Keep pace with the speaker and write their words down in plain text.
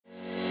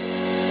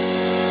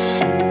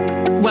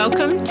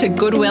Welcome to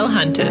Goodwill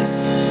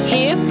Hunters.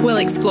 Here we'll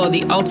explore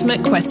the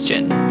ultimate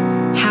question: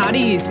 how to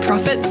use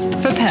profits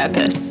for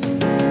purpose.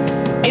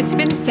 It's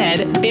been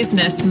said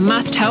business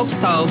must help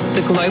solve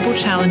the global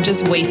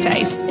challenges we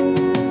face.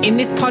 In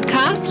this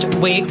podcast,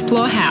 we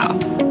explore how.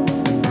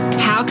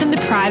 How can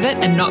the private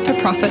and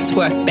not-for-profits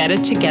work better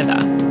together?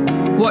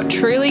 What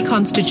truly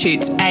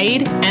constitutes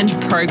aid and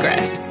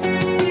progress?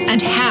 And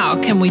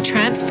how can we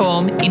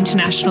transform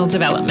international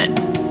development?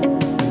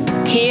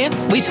 Here,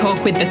 we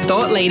talk with the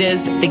thought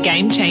leaders, the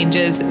game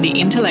changers, the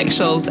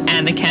intellectuals,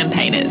 and the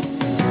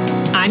campaigners.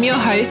 I'm your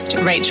host,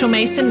 Rachel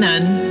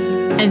Mason-Nunn,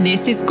 and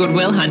this is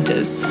Goodwill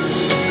Hunters.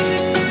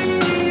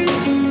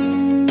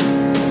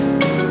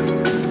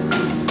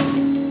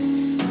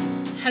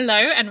 Hello,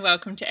 and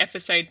welcome to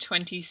episode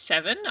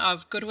 27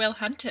 of Goodwill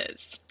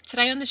Hunters.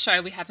 Today on the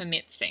show, we have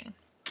Amit Singh.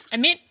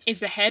 Amit is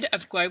the head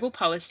of global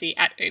policy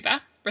at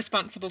Uber,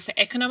 responsible for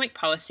economic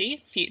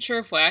policy, future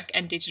of work,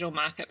 and digital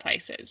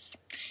marketplaces.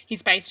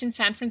 He's based in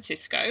San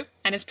Francisco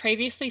and has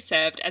previously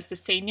served as the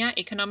Senior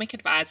Economic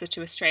Advisor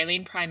to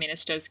Australian Prime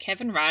Ministers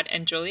Kevin Rudd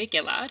and Julia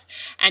Gillard,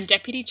 and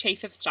Deputy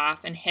Chief of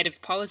Staff and Head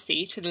of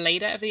Policy to the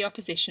Leader of the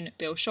Opposition,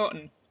 Bill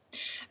Shorten.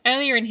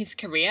 Earlier in his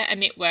career,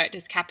 Amit worked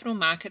as capital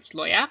markets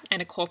lawyer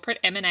and a corporate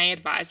M&A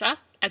advisor,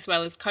 as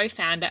well as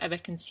co-founder of a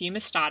consumer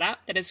startup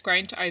that has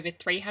grown to over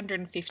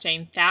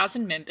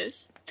 315,000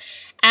 members,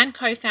 and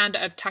co-founder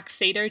of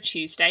Tuxedo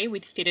Tuesday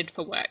with Fitted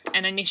for Work,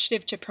 an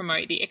initiative to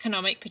promote the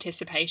economic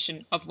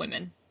participation of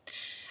women.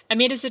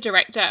 Amit is a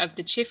director of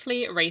the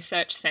Chifley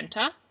Research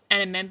Centre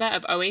and a member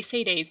of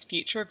OECD's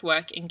Future of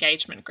Work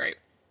Engagement Group.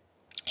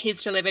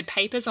 He's delivered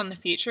papers on the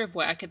future of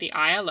work at the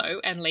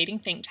ILO and leading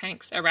think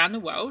tanks around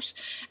the world,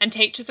 and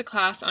teaches a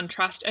class on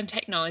trust and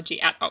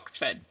technology at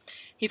Oxford.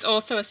 He's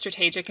also a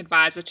strategic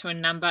advisor to a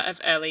number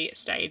of early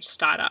stage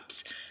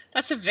startups.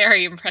 That's a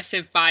very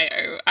impressive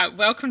bio.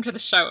 Welcome to the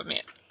show,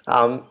 Amit.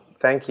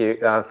 Thank you.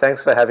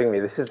 Thanks for having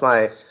me. This is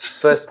my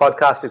first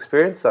podcast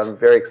experience, so I'm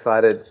very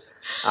excited.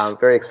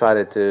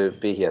 To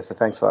be here. So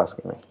thanks for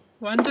asking me.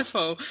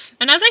 Wonderful.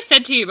 And as I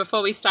said to you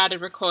before we started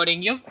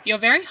recording, you're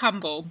very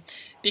humble,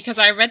 because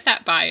I read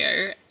that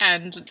bio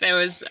and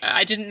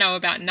I didn't know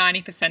about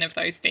 90% of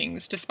those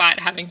things, despite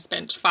having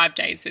spent 5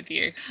 days with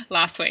you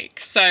last week.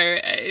 So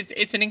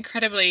it's an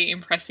incredibly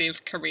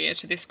impressive career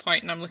to this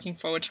point, and I'm looking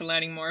forward to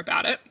learning more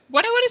about it.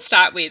 What I want to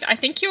start with, I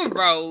think your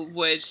role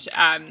would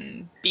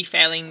be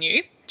fairly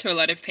new to a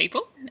lot of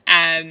people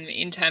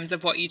in terms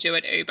of what you do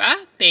at Uber,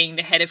 being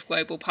the head of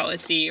global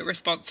policy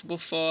responsible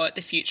for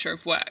the future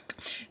of work.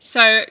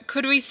 So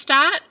could we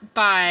start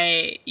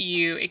by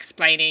you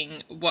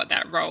explaining what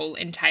that role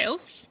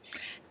entails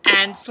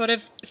and sort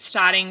of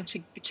starting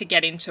to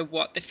get into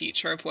what the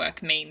future of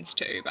work means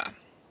to Uber?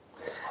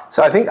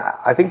 So I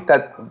think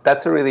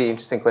that's a really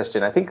interesting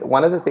question. I think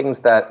one of the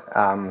things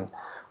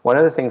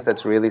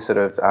that's really sort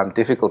of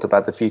difficult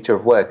about the future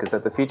of work is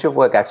that the future of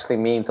work actually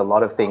means a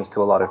lot of things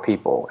to a lot of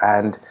people.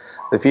 And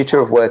the future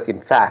of work,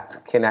 in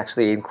fact, can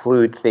actually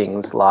include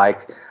things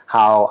like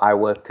how I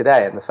work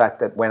today. And the fact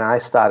that when I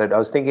started, I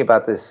was thinking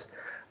about this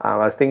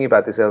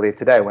earlier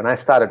today. When I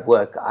started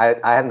work, I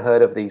hadn't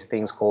heard of these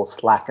things called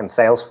Slack and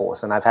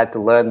Salesforce, and I've had to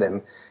learn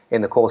them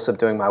in the course of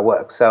doing my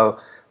work. So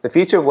the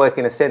future of work,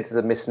 in a sense, is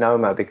a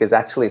misnomer, because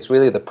actually it's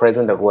really the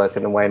present of work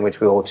and the way in which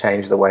we all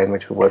change the way in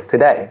which we work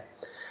today.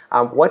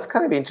 What's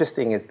kind of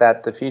interesting is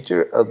that the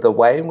future of the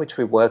way in which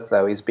we work,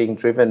 though, is being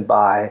driven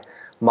by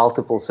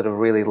multiple sort of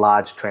really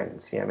large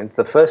trends.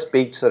 The first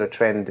big sort of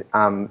trend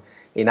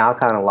in our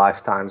kind of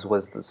lifetimes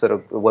was the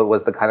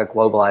kind of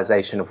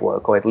globalization of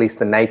work, or at least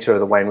the nature of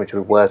the way in which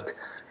we worked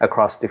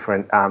across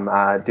different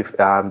time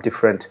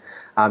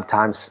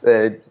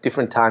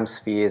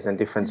spheres and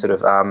different sort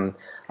of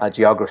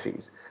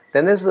geographies.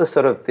 Then there's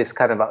this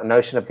kind of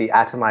notion of the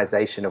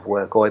atomization of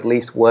work, or at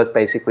least work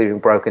basically being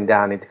broken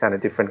down into kind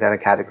of different kind of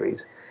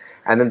categories.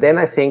 And then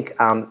I think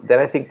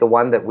the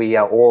one that we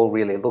are all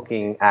really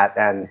looking at,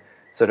 and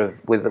sort of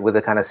with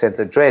a kind of sense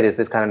of dread, is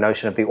this kind of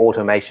notion of the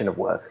automation of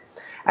work.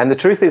 And the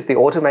truth is, the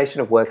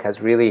automation of work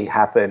has really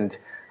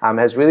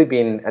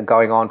been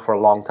going on for a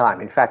long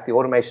time. In fact, the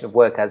automation of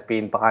work has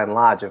been, by and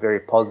large, a very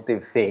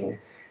positive thing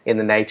in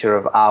the nature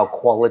of our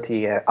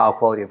quality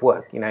of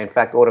work. In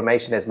fact,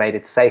 automation has made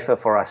it safer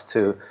for us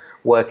to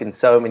work in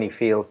so many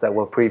fields that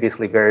were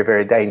previously very,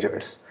 very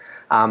dangerous.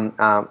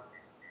 But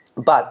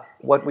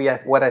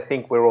what I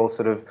think we're all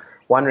sort of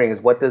wondering is,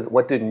 what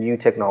do new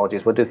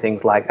technologies, what do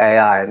things like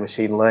AI and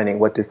machine learning,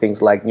 what do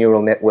things like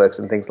neural networks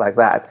and things like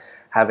that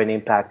have an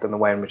impact on the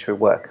way in which we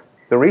work?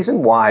 The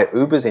reason why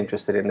Uber's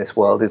interested in this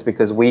world is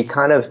because we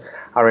kind of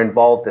are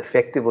involved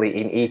effectively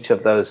in each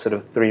of those sort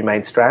of three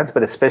main strands,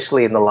 but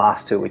especially in the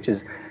last two, which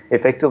is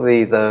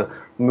effectively the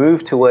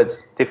move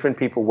towards different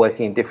people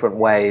working in different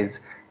ways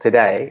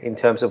today in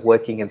terms of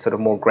working in sort of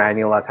more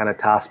granular kind of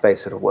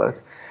task-based sort of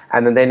work.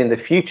 And then in the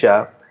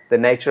future, the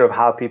nature of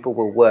how people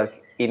will work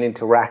in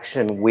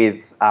interaction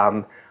with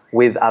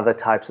other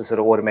types of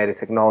sort of automated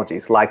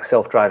technologies like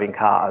self-driving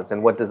cars.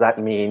 And what does that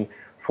mean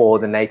for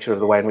the nature of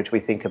the way in which we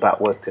think about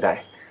work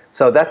today?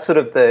 So that's sort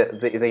of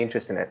the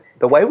interest in it.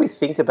 The way we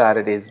think about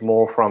it is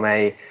more from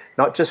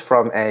not just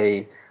from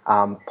a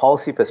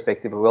policy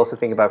perspective, but we also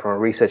think about it from a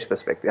research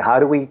perspective. How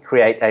do we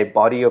create a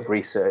body of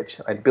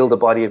research and build a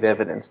body of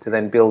evidence to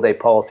then build a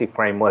policy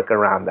framework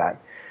around that?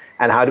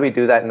 And how do we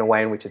do that in a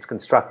way in which it's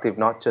constructive,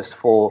 not just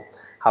for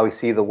how we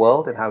see the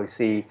world and how we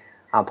see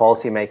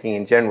policy making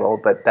in general,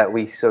 but that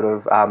we sort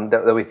of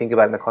that we think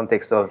about in the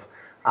context of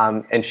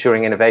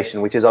ensuring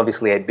innovation, which is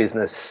obviously a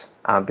business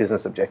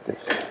objective.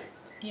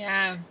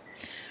 Yeah.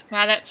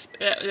 Wow, that's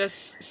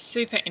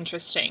super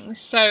interesting.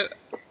 So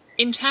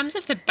in terms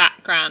of the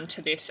background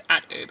to this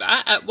at Uber,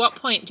 at what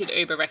point did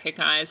Uber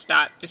recognize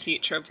that the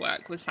future of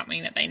work was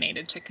something that they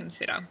needed to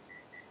consider?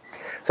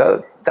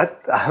 So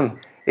that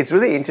it's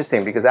really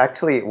interesting because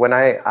actually when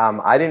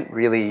I didn't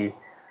really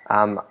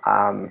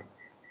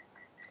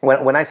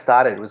when I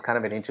started, it was kind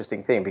of an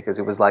interesting thing because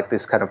it was like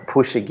this kind of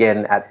push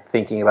again at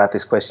thinking about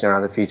this question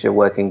around the future of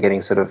work and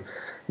getting sort of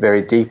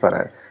very deep on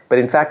it. But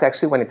in fact,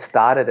 actually, when it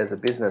started as a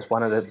business,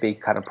 one of the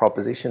big kind of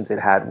propositions it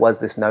had was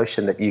this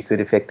notion that you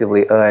could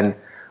effectively earn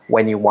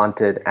when you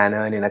wanted and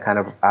earn in a kind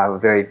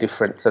of very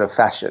different sort of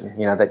fashion,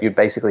 that you'd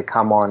basically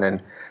come on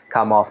and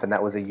come off, and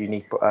that was a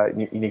unique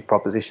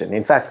proposition.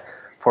 In fact,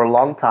 for a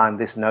long time,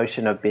 this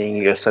notion of being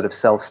your sort of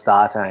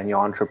self-starter and your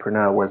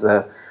entrepreneur was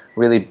a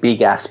really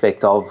big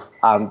aspect of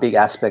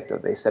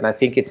this. And I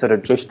think it sort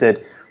of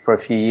drifted for a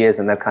few years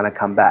and they've kind of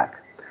come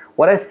back.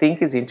 What I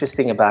think is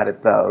interesting about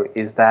it, though,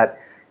 is that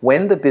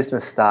when the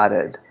business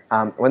started,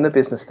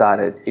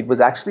 it was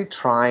actually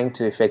trying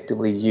to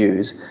effectively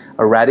use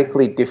a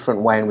radically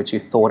different way in which you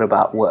thought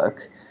about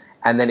work.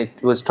 And then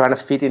it was trying to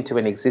fit into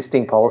an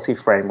existing policy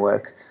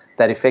framework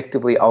that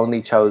effectively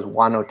only chose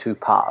one or two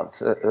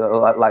paths,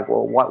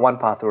 one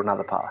path or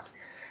another path.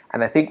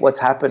 And I think what's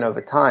happened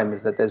over time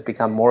is that there's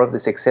become more of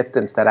this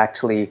acceptance that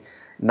actually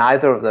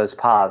neither of those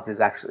paths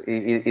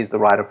is the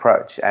right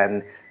approach.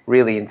 And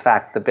really, in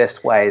fact, the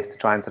best way is to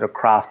try and sort of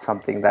craft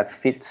something that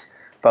fits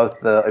both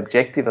the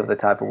objective of the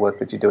type of work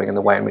that you're doing and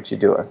the way in which you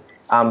do it.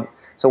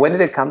 So when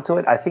did it come to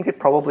it? I think it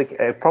probably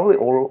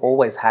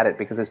always had it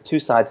because there's two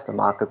sides to the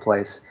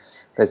marketplace.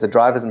 There's the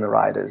drivers and the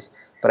riders.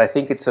 But I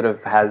think it sort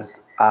of has,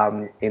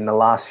 in the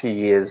last few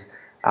years,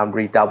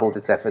 redoubled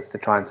its efforts to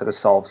try and sort of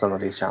solve some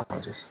of these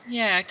challenges.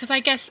 Yeah, because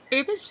I guess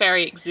Uber's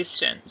very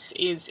existence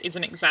is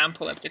an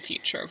example of the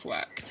future of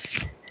work.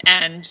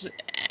 And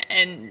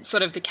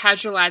sort of the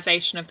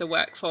casualization of the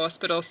workforce,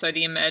 but also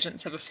the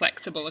emergence of a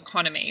flexible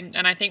economy.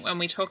 And I think when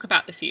we talk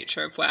about the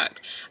future of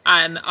work,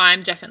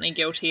 I'm definitely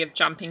guilty of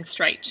jumping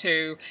straight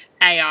to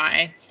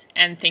AI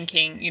and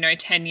thinking,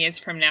 10 years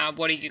from now,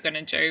 what are you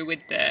going to do with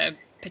the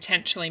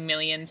potentially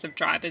millions of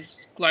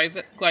drivers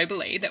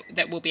globally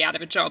that will be out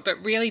of a job?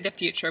 But really the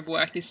future of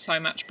work is so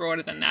much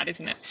broader than that,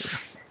 isn't it?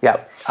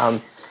 Yeah,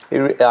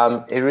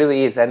 it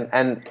really is.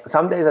 And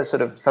some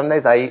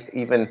days I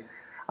even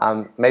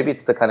maybe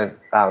it's the kind of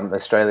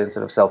Australian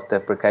sort of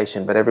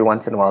self-deprecation, but every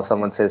once in a while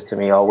someone says to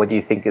me, "Oh, what do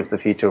you think is the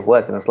future of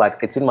work?" And it's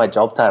like, it's in my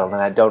job title and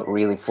I don't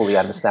really fully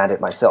understand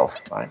it myself,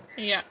 right?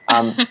 Yeah.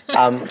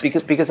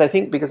 Because I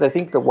think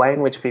the way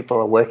in which people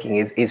are working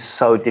is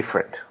so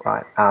different,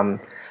 right?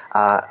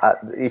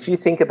 If you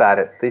think about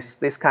it,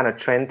 this kind of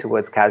trend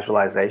towards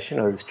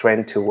casualization, or this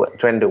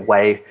trend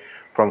away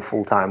from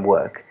full-time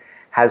work,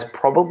 has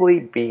probably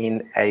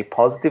been a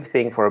positive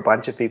thing for a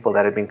bunch of people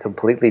that have been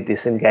completely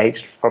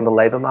disengaged from the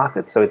labor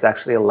market. So it's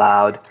actually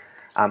allowed,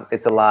 to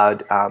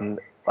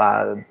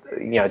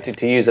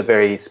use a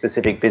very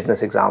specific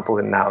business example,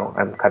 and now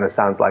I'm kind of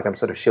sounds like I'm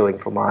sort of shilling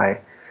for my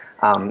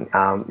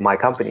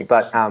company,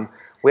 but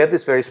we have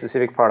this very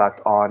specific product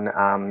on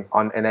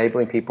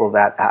enabling people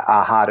that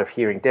are hard of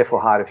hearing, deaf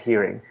or hard of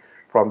hearing,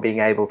 from being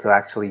able to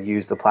actually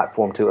use the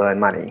platform to earn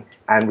money.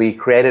 And we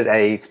created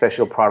a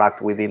special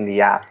product within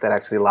the app that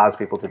actually allows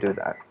people to do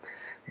that.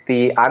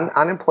 The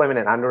unemployment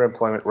and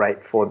underemployment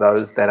rate for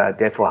those that are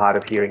deaf or hard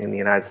of hearing in the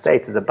United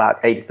States is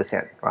about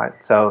 80%, right?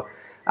 So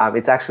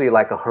it's actually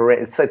like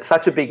it's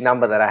such a big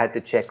number that I had to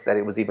check that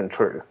it was even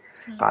true,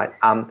 right?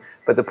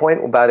 But the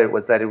point about it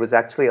was that it was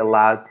actually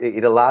allowed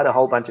a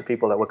whole bunch of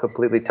people that were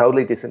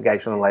totally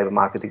disengaged from the labor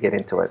market to get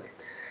into it.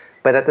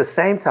 But at the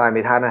same time,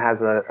 it kind of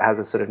has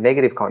a sort of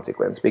negative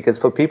consequence, because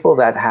for people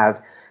that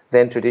have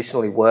then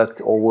traditionally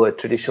worked or were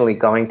traditionally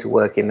going to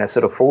work in a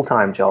sort of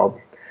full-time job,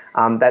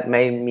 that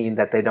may mean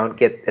that they don't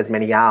get as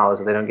many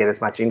hours or they don't get as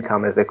much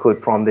income as they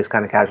could from this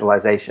kind of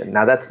casualization.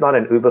 Now, that's not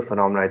an Uber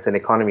phenomenon, it's an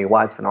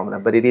economy-wide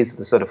phenomenon, but it is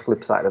the sort of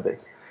flip side of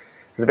this.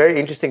 It's a very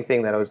interesting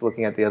thing that I was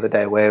looking at the other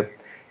day, where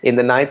at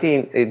the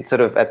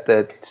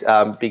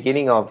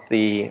beginning of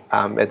the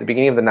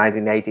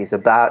 1980s,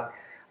 about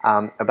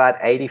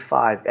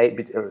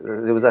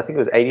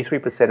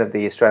 83% of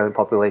the Australian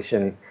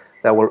population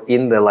that were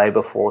in the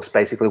labor force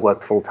basically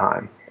worked full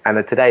time, and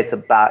that today it's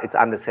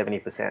under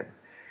 70%.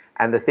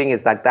 And the thing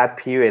is that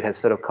period has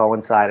sort of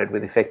coincided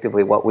with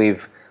effectively what a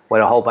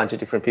whole bunch of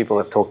different people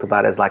have talked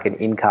about as like an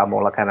income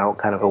or like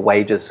kind of a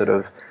wages sort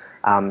of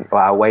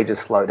wages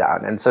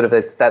slowdown. And sort of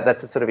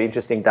that's a sort of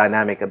interesting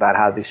dynamic about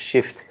how this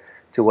shift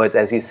towards,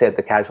 as you said,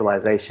 the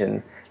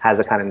casualization has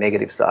a kind of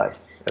negative side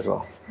as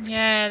well.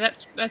 Yeah,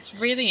 that's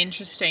really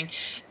interesting.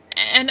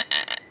 And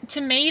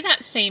to me,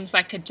 that seems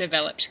like a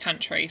developed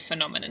country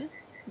phenomenon.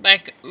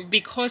 Like,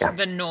 because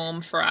the norm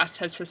for us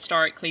has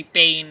historically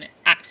been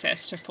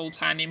access to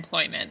full-time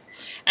employment,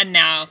 and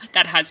now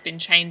that has been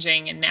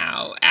changing, and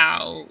now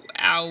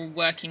our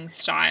working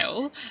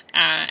style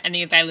and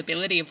the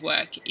availability of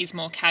work is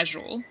more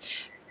casual.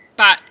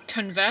 But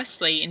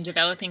conversely, in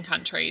developing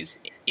countries,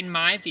 in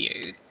my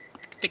view,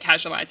 the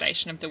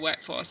casualisation of the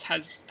workforce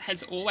has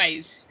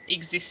always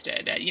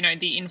existed.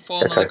 The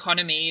informal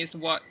economy is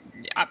what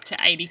up to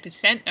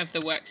 80% of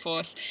the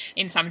workforce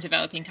in some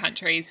developing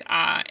countries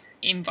are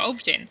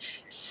involved in.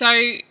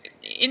 So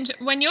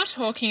when you're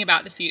talking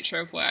about the future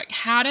of work,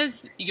 how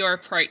does your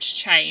approach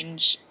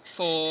change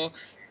for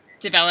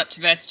developed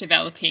versus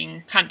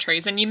developing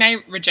countries? And you may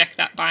reject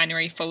that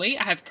binary fully.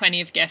 I have plenty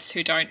of guests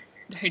who don't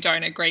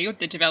agree with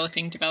the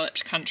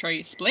developed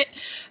country split.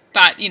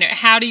 But,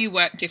 how do you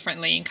work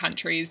differently in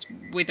countries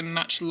with a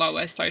much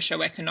lower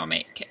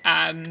socioeconomic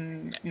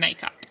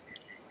makeup?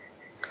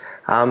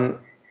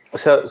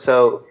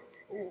 So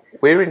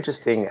we're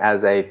interesting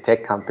as a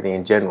tech company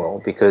in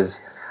general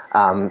because,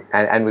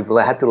 and we've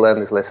had to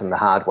learn this lesson the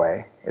hard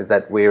way, is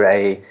that we're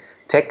a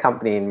tech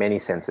company in many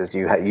senses.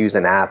 You use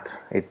an app.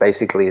 It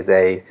basically is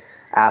a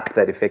app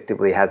that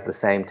effectively has the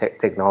same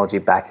technology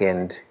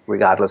backend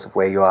regardless of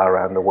where you are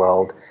around the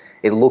world.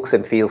 It looks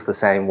and feels the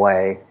same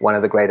way. One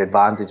of the great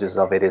advantages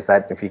of it is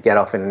that if you get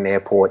off in an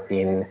airport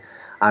in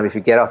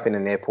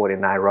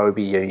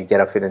Nairobi, or you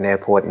get off in an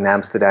airport in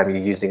Amsterdam,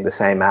 you're using the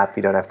same app.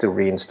 You don't have to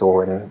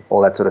reinstall and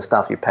all that sort of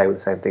stuff. You pay with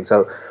the same thing.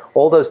 So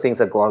all those things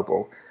are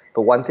global.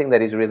 But one thing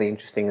that is really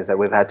interesting is that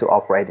we've had to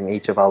operate in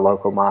each of our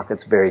local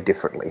markets very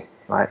differently,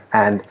 right?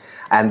 And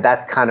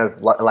that kind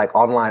of like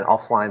online,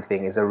 offline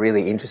thing is a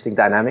really interesting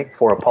dynamic.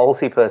 For a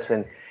policy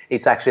person,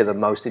 it's actually the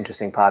most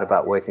interesting part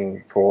about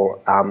working for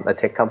a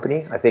tech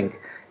company. I think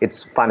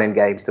it's fun and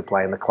games to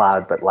play in the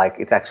cloud, but like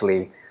it's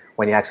actually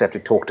when you actually have to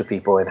talk to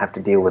people and have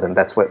to deal with them,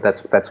 that's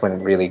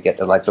when really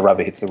the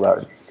rubber hits the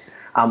road.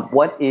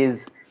 What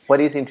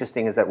is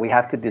interesting is that we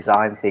have to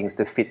design things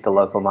to fit the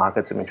local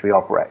markets in which we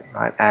operate,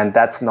 right? And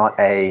that's not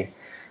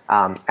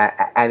and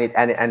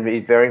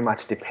it very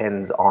much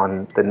depends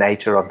on the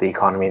nature of the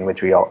economy in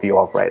which you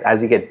operate.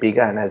 As you get bigger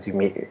and as you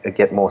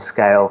get more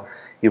scale,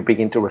 you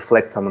begin to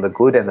reflect some of the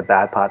good and the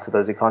bad parts of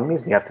those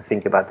economies, and you have to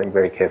think about them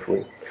very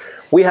carefully.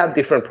 We have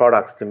different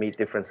products to meet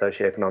different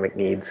socioeconomic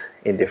needs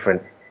in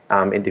different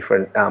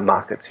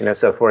markets.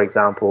 So for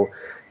example,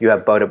 you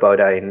have Boda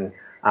Boda in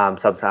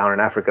sub-Saharan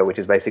Africa, which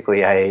is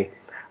basically a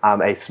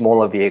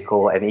smaller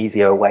vehicle, an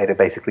easier way to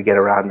basically get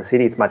around the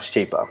city. It's much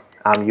cheaper.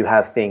 You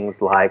have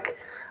things like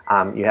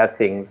you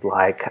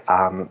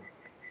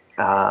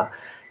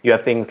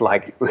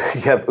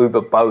have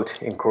Uber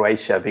Boat in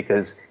Croatia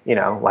because,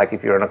 like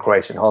if you're on a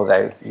Croatian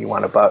holiday, you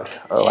want a boat.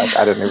 Or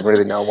I don't even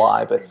really know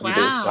why, but you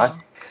do, right?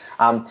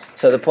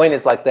 So the point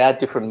is there are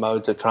different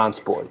modes of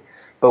transport.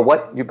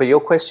 But your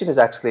question is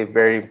actually a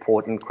very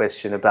important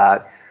question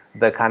about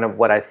the kind of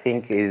what I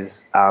think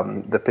is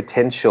the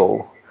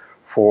potential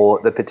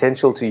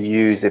to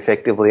use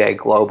effectively a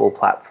global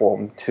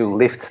platform to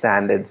lift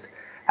standards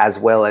as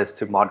well as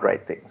to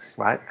moderate things,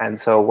 right? And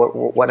so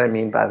what I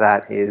mean by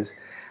that is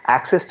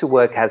access to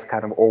work has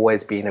kind of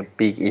always been a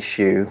big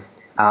issue,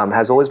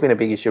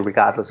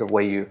 regardless of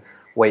where you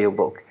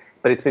look.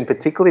 But it's been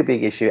particularly a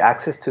big issue,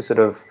 access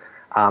to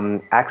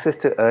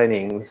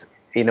earnings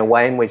in a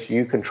way in which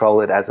you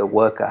control it as a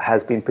worker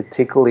has been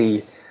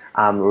particularly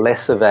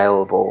less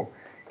available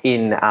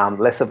in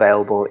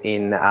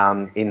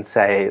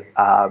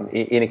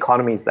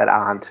economies that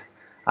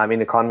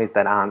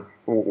aren't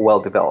well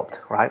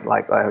developed, right?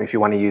 If you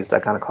want to use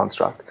that kind of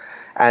construct.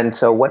 And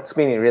so what's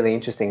been really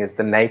interesting is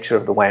the nature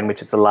of the way in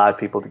which it's allowed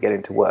people to get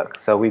into work.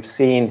 So we've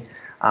seen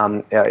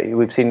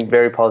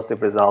very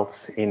positive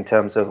results in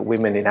terms of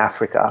women in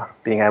Africa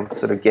being able to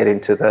sort of get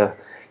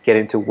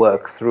into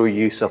work through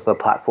use of a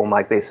platform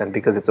like this. And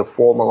because it's a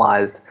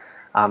formalized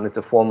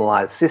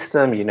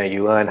system,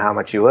 you earn how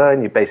much you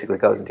earn, it basically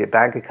goes into your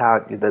bank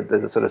account,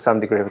 there's a sort of some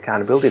degree of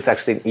accountability. It's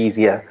actually an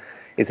easier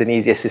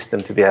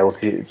system to be able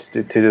to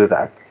do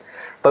that.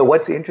 But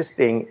what's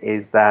interesting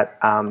is that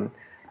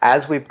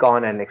as we've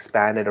gone and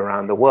expanded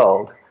around the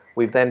world,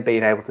 we've then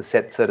been able to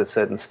set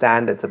certain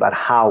standards about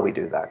how we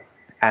do that.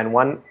 And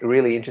one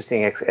really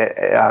interesting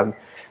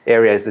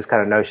area is this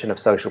kind of notion of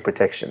social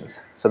protections.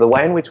 So the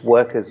way in which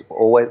work has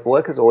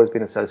always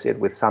been associated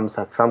with some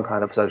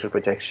kind of social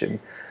protection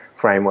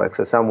framework.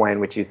 So some way in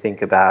which you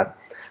think about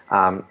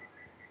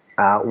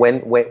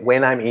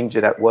when I'm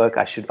injured at work,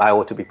 I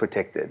ought to be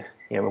protected.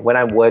 When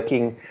I'm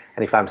working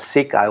and if I'm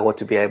sick, I ought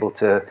to be able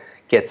to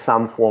get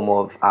some form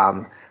of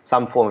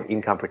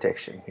income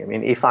protection.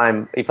 If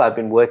I've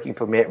been working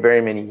for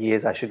very many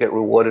years, I should get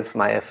rewarded for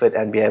my effort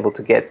and be able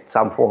to get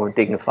some form of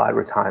dignified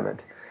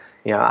retirement.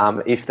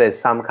 If there's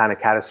some kind of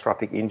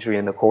catastrophic injury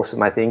in the course of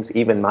my things,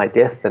 even my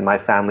death, then my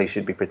family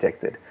should be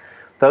protected.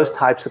 Those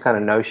types of kind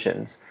of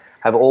notions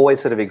have always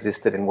sort of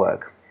existed in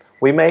work.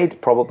 we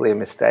made probably a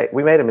mistake.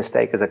 We made a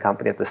mistake as a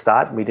company at the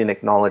start. We didn't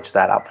acknowledge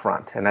that up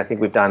front. And I think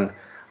we've done,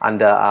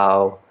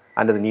 under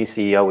the new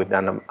CEO, we've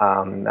done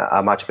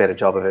a much better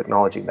job of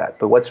acknowledging that.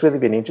 But what's really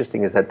been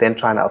interesting is that then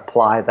trying to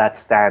apply that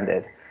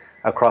standard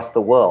across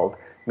the world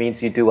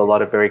means you do a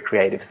lot of very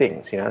creative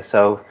things,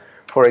 So,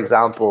 for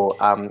example,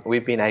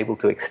 we've been able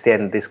to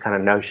extend this kind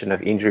of notion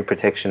of injury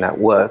protection at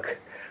work,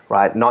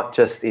 right? Not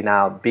just in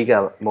our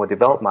bigger, more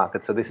developed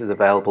markets. So this is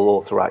available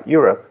all throughout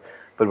Europe,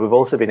 but we've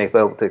also been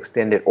able to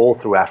extend it all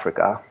through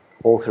Africa,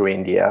 all through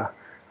India,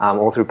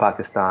 all through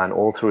Pakistan,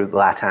 all through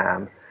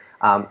LATAM.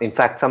 In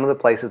fact, some of the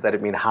places that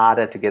have been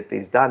harder to get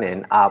these done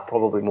in are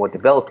probably more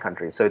developed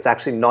countries. So it's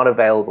actually not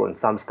available in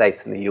some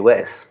states in the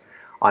US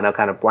on a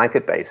kind of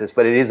blanket basis,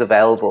 but it is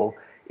available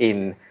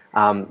in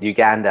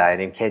Uganda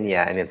and in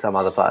Kenya and in some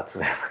other parts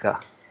of Africa.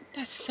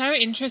 That's so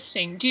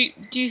interesting. Do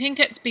you think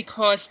it's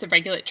because the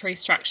regulatory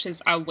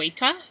structures are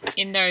weaker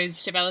in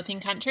those developing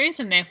countries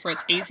and therefore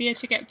it's easier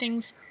to get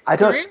things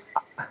through?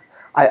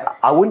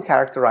 I wouldn't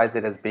characterize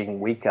it as being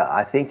weaker.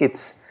 I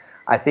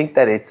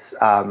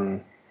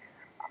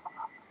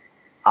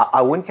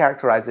wouldn't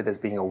characterize it as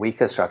being a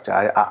weaker structure.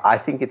 I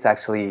think it's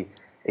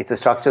a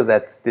structure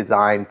that's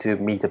designed to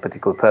meet a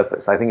particular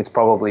purpose. I think it's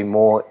probably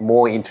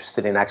more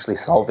interested in actually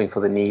solving for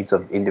the needs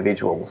of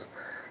individuals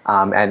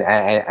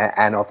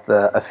and of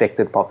the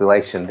affected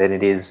population than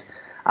it is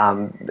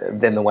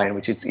than the way in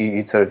which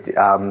you sort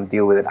of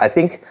deal with it. I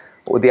think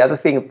the other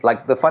thing,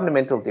 like the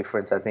fundamental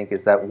difference, I think,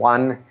 is that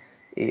one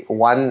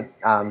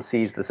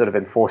sees the sort of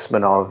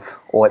enforcement of,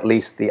 or at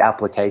least the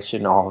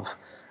application of,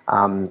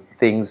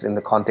 things in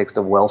the context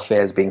of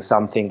welfare as being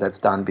something that's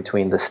done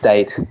between the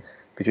state,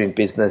 between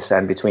business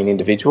and between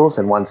individuals,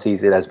 and one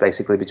sees it as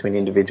basically between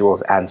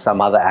individuals and some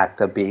other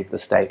actor, be it the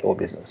state or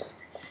business.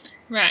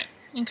 Right.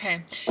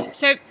 Okay.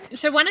 So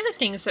one of the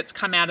things that's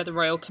come out of the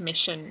Royal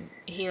Commission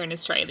here in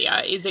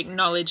Australia is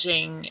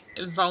acknowledging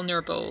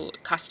vulnerable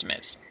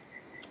customers.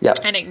 Yep.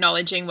 And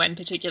acknowledging when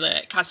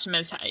particular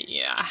customers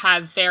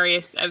have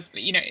various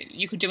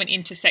you could do an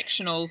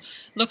intersectional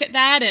look at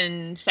that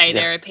and say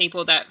there are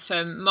people that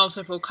for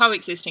multiple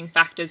coexisting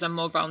factors are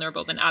more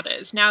vulnerable than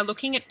others. Now,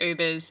 looking at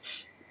Uber's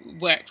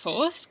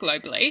workforce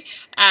globally,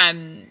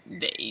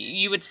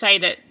 you would say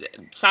that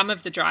some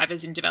of the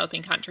drivers in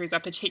developing countries are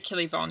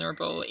particularly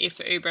vulnerable if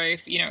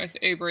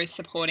Uber is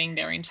supporting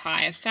their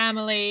entire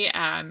family,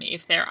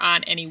 if there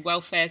aren't any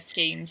welfare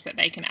schemes that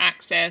they can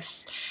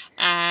access.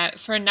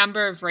 For a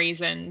number of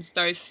reasons,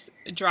 those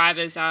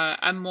drivers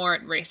are more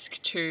at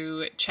risk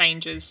to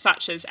changes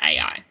such as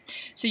AI.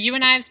 So you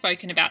and I have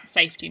spoken about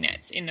safety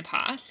nets in the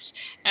past.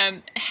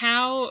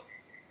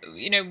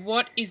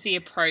 What is the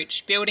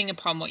approach, building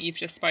upon what you've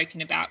just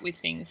spoken about with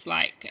things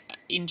like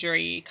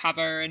injury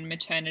cover and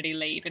maternity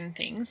leave and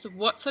things?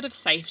 What sort of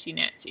safety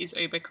nets is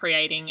Uber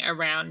creating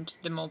around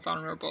the more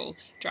vulnerable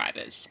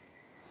drivers?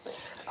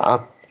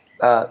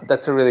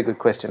 That's a really good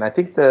question. I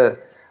think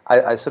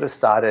I sort of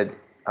started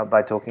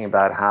by talking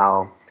about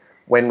how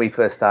when we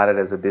first started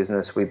as a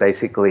business, we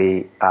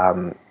basically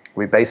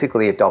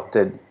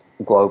adopted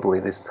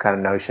globally this kind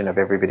of notion of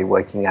everybody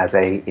working as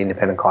a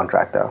independent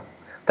contractor.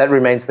 That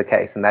remains the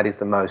case, and that is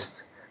the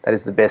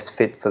best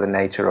fit for the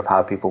nature of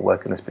how people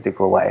work in this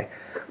particular way.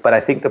 But I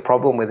think the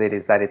problem with it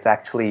is that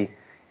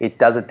it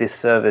does a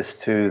disservice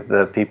to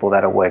the people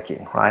that are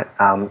working, right?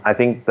 I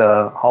think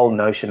the whole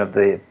notion of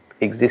the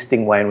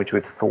existing way in which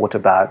we've thought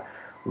about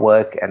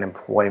work and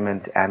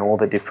employment and all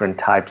the different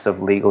types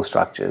of legal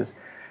structures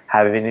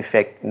have in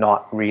effect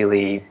not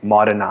really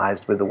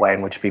modernized with the way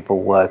in which people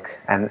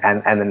work and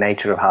the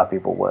nature of how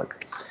people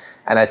work.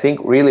 And I think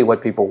really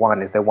what people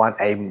want is they want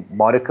a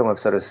modicum of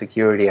sort of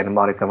security and a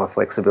modicum of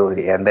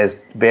flexibility. And there's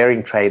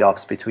varying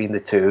trade-offs between the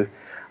two.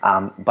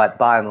 But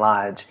by and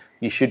large,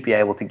 you should be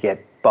able to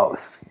get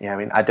both.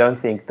 I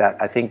think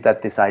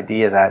that this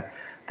idea that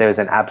there's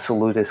an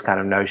absolutist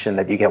kind of notion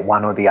that you get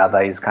one or the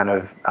other is kind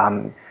of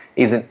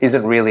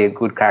isn't really a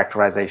good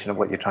characterization of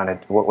what you're trying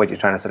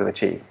to sort of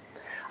achieve.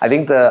 I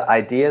think the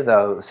idea,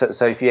 though,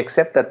 so if you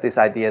accept that this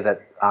idea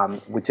that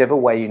whichever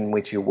way in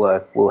which you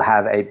work will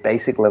have a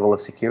basic level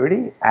of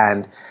security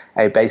and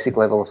a basic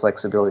level of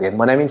flexibility, and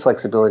when I mean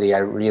flexibility, I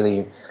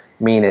really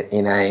mean it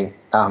in a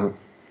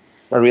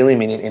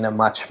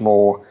much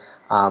more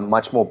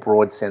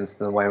broad sense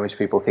than the way in which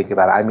people think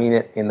about it. I mean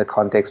it in the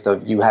context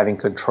of you having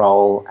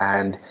control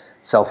and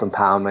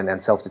self-empowerment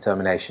and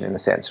self-determination in a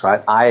sense,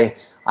 right?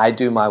 I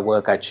do my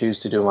work, I choose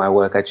to do my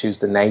work, I choose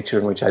the nature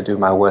in which I do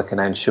my work,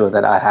 and I ensure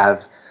that I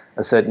have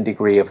a certain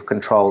degree of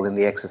control in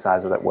the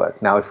exercise of that work.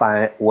 Now, if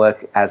I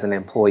work as an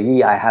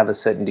employee, I have a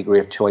certain degree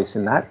of choice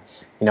in that.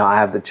 I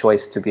have the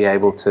choice to be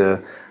able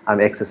to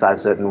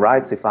exercise certain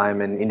rights. If I'm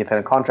an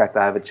independent contractor,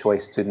 I have a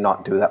choice to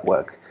not do that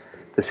work.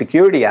 The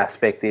security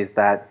aspect is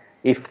that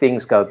if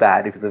things go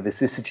bad, if the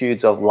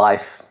vicissitudes of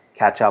life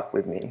catch up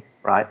with me,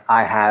 right,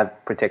 I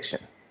have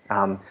protection.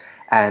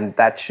 And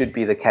that should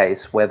be the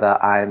case whether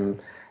I'm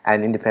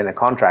an independent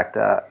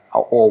contractor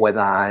or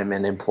whether I'm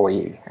an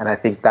employee. And I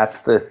think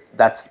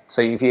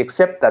so if you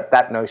accept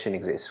that notion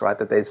exists, right,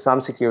 that there's some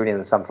security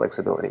and some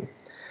flexibility,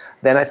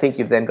 then I think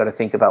you've then got to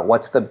think about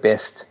what's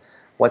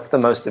the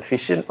most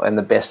efficient and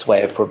the best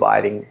way of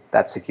providing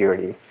that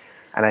security.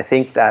 And I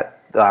think that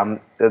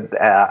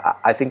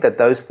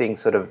those things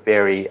sort of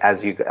vary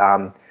as you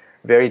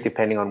vary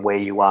depending on where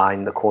you are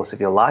in the course of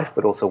your life,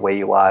 but also where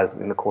you are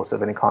in the course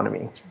of an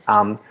economy.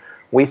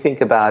 We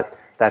think about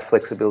that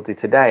flexibility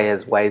today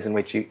as ways in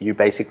which you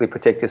basically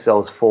protect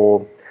yourselves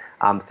for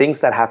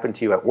things that happen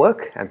to you at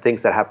work and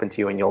things that happen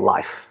to you in your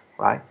life,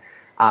 right?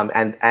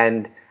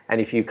 And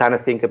if you kind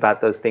of think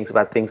about those things,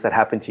 about things that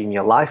happen to you in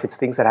your life, it's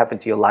things that happen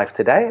to your life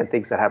today and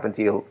things that happen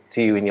to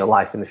you in your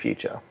life in the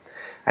future.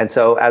 And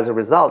so as a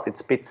result, it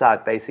spits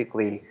out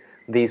basically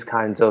these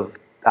kinds of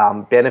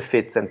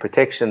benefits and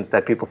protections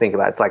that people think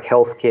about. It's like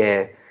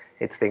healthcare,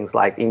 it's things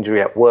like injury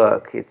at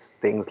work, it's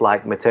things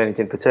like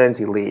maternity and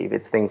paternity leave,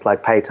 it's things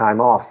like pay time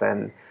off,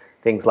 and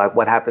things like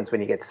what happens when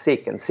you get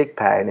sick and sick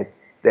pay. And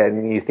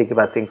then you think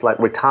about things like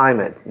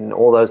retirement and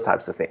all those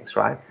types of things,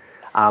 right?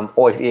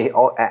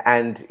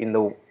 And in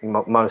the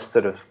most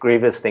sort of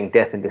grievous thing,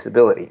 death and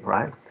disability,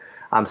 right?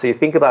 So you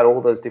think about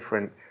all those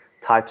different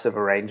types of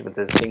arrangements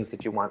as things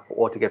that you want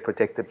or to get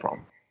protected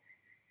from.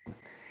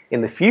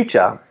 In the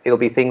future, it'll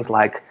be things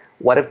like,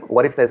 what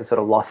if there's a sort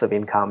of loss of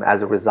income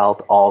as a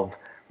result of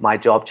my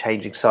job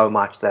changing so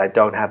much that I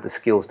don't have the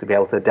skills to be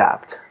able to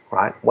adapt,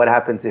 right? What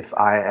happens if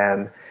I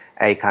am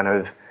an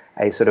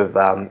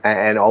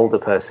older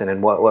person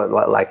and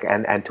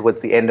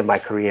towards the end of my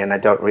career and I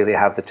don't really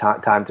have the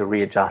time to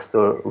readjust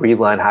or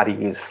relearn how to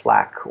use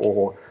Slack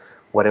or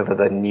whatever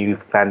the new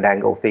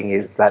fandangle thing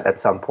is that at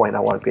some point I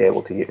won't be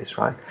able to use,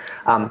 right?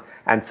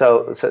 And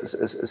so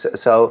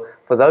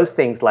for those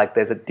things, like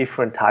there's a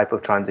different type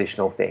of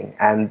transitional thing,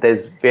 and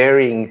there's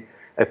varying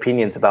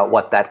opinions about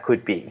what that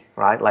could be,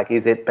 right? Like,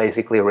 is it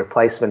basically a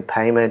replacement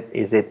payment?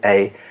 Is it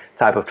a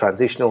type of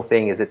transitional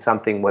thing? Is it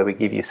something where we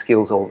give you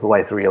skills all the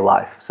way through your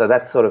life? So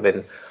that's sort of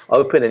an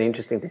open and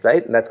interesting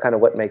debate, and that's kind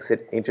of what makes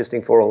it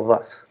interesting for all of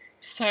us.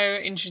 So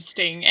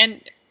interesting.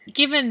 And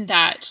given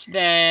that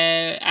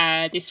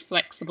this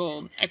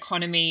flexible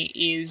economy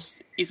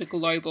is a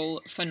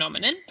global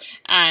phenomenon,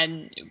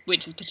 and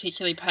which is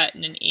particularly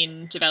pertinent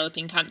in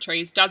developing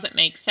countries, does it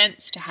make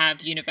sense to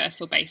have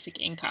universal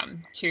basic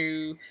income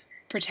to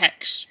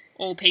protect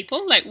all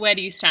people? Like, where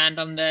do you stand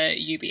on the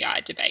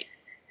UBI debate?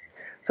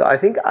 So I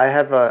think I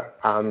have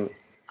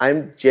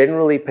I'm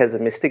generally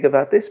pessimistic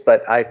about this,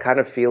 but I kind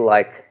of feel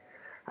like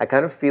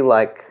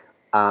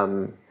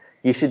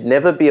you should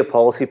never be a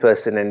policy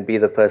person and be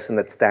the person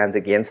that stands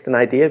against an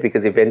idea,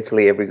 because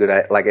eventually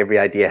every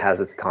idea has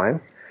its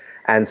time.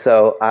 And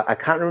so I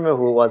can't remember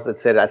who it was that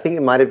said it. I think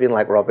it might have been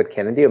like Robert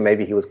Kennedy, or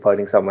maybe he was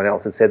quoting someone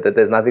else, and said that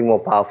there's nothing more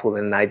powerful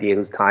than an idea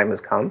whose time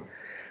has come,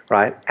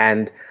 right?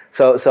 And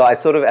so I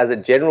sort of, as a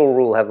general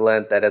rule, have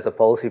learned that as a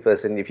policy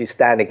person, if you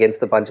stand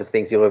against a bunch of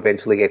things, you'll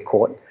eventually get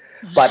caught.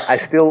 But I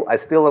still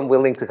am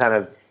willing to kind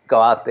of go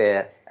out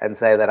there and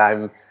say that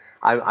I'm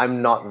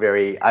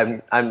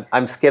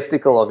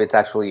skeptical of its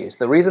actual use.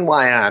 The reason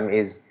why I am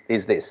is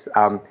this.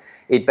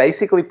 It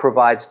basically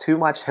provides too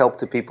much help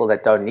to people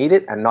that don't need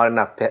it and not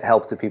enough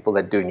help to people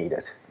that do need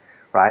it,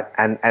 right?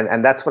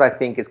 And that's what I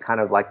think is kind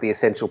of like the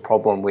essential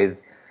problem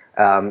with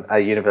a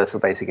universal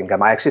basic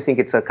income. I actually think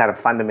it's a kind of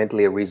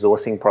fundamentally a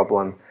resourcing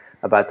problem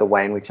about the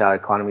way in which our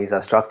economies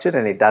are structured,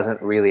 and it doesn't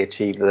really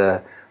achieve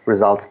the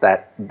results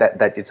that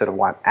you'd sort of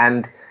want.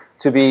 And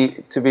to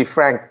be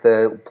frank,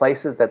 the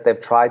places that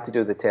they've tried to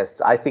do the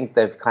tests, I think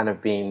they've kind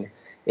of been,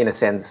 in a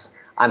sense,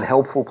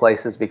 unhelpful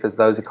places, because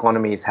those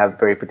economies have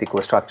very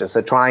particular structures.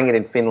 So trying it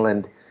in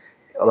Finland,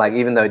 like,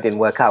 even though it didn't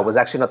work out, was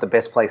actually not the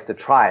best place to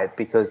try it,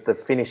 because the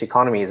Finnish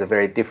economy is a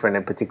very different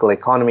and particular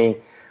economy.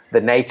 The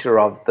nature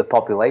of the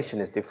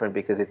population is different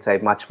because it's a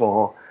much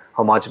more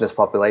homogenous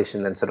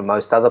population than sort of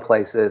most other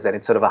places, and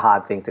it's sort of a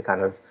hard thing to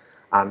kind of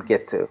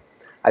get to.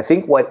 I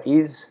think what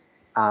is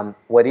kind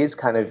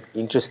of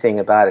interesting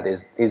about it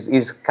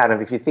is kind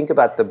of, if you think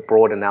about the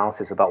broad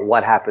analysis about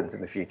what happens in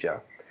the future,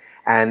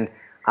 and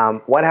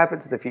what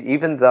happens in the future,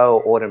 even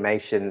though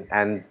automation,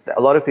 and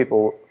a lot of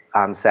people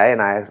say, and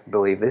I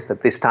believe this,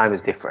 that this time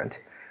is different,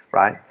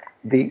 right?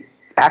 The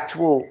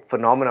actual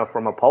phenomena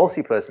from a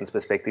policy person's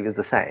perspective is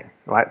the same,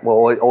 right? Well,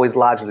 always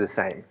largely the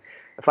same.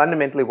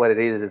 Fundamentally what it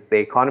is, it's the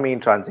economy in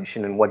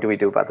transition, and what do we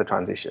do about the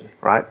transition,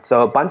 right?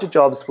 So a bunch of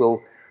jobs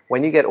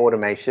when you get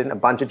automation, a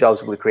bunch of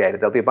jobs will be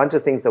created. There'll be a bunch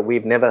of things that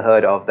we've never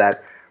heard of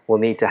that will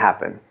need to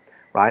happen,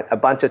 right? A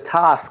bunch of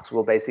tasks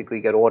will basically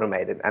get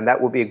automated, and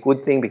that will be a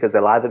good thing because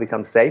they'll either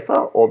become safer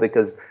or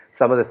because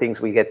some of the things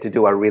we get to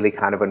do are really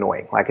kind of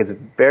annoying. Like, it's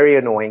very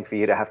annoying for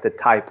you to have to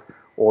type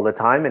all the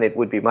time, and it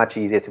would be much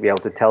easier to be able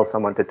to tell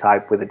someone to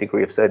type with a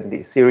degree of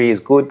certainty. Siri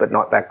is good, but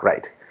not that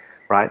great,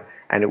 right?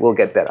 And it will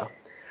get better.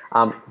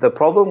 The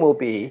problem will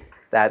be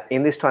that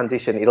in this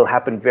transition, it'll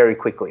happen very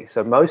quickly.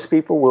 So most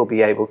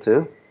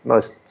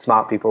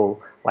smart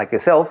people like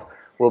yourself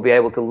will be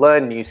able to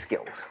learn new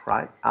skills,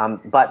 right?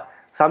 But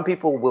some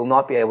people will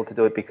not be able to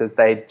do it because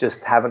they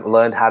just haven't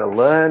learned how to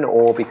learn,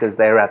 or because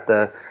they're at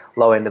the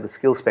low end of the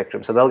skill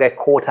spectrum. So they'll get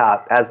caught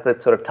out as the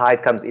sort of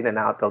tide comes in and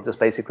out. They'll just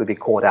basically be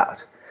caught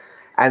out.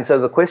 And so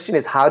the question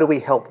is, how do we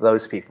help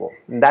those people?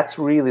 And that's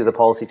really the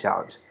policy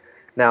challenge.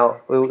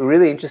 Now,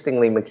 really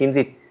interestingly,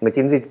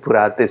 McKinsey put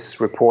out this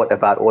report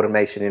about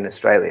automation in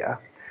Australia.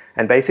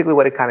 And basically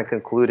what it kind of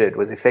concluded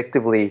was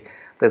effectively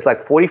there's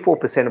like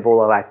 44% of all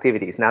our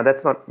activities. Now,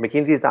 that's not,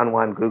 McKinsey's done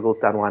one, Google's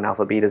done one,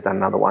 Alphabeta's done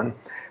another one.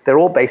 They're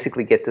all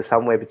basically get to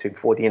somewhere between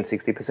 40 and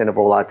 60% of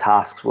all our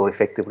tasks will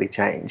effectively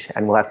change,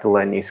 and we'll have to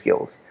learn new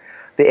skills.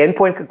 The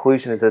endpoint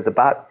conclusion is there's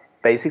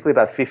basically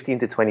about 15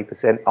 to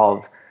 20%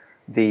 of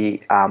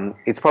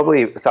it's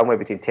probably somewhere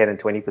between 10 and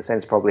 20%,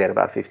 it's probably at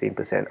about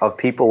 15% of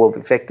people will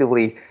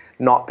effectively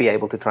not be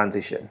able to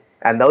transition.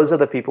 And those are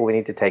the people we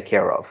need to take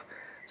care of.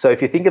 So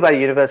if you think about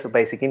universal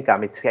basic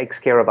income, it takes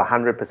care of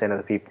 100% of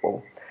the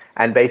people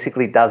and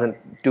basically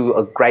doesn't do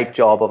a great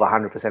job of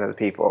 100% of the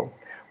people.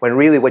 When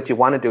really what you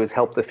want to do is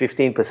help the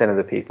 15% of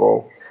the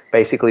people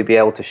basically be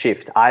able to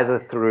shift, either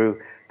through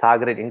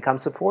targeted income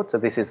support, so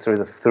this is through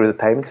the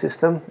payment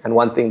system. And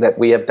one thing that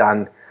we have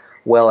done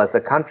well as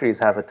a country is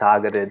have a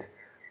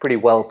pretty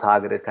well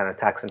targeted kind of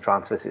tax and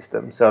transfer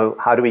system. So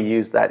how do we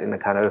use that in a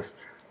kind of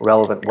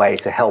relevant way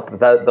to help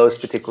those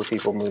particular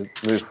people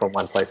move from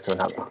one place to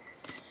another?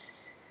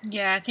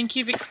 Yeah, I think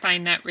you've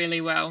explained that really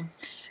well.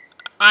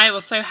 I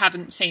also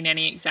haven't seen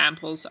any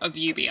examples of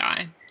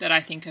UBI that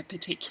I think are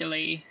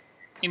particularly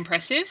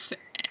impressive,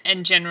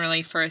 and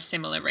generally for a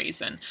similar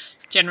reason.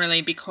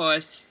 Generally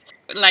because,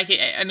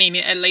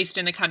 at least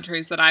in the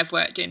countries that I've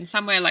worked in,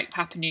 somewhere like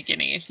Papua New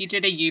Guinea, if you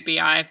did a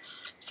UBI,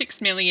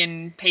 6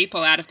 million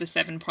people out of the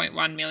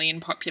 7.1 million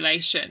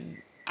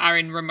population are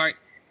in remote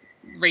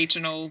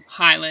regional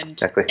highland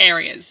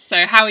areas.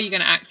 So how are you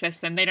going to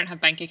access them? They don't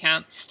have bank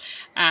accounts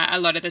a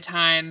lot of the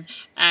time.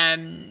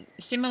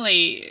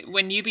 Similarly,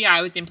 when UBI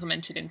was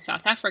implemented in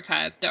South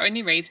Africa, the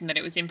only reason that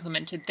it was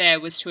implemented there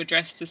was to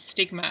address the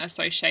stigma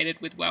associated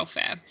with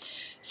welfare.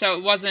 So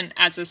it wasn't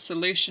as a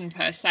solution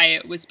per se,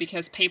 it was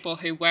because people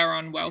who were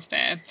on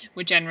welfare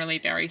were generally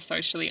very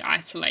socially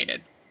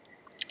isolated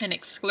and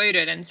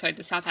excluded. And so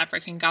the South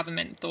African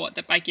government thought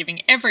that by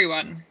giving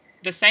everyone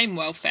the same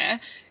welfare,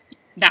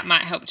 that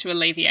might help to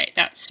alleviate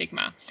that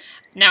stigma.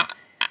 Now,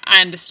 I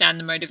understand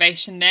the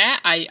motivation there.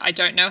 I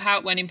don't know how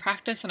it went in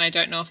practice, and I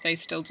don't know if they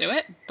still do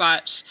it.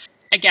 But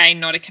again,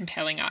 not a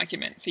compelling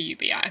argument for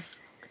UBI.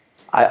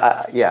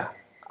 I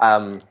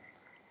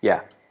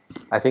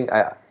think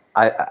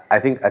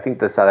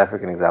the South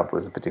African example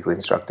is a particularly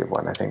instructive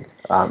one. I think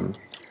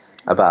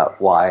about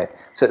why.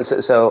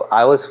 So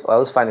I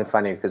always find it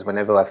funny because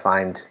whenever I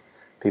find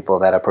people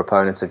that are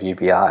proponents of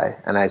UBI,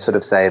 and I sort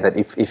of say that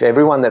if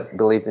everyone that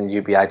believed in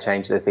UBI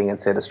changed their thing and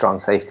said a strong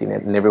safety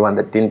net, and everyone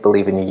that didn't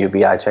believe in the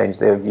UBI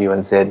changed their view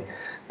and said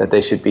that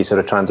there should be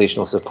sort of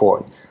transitional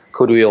support,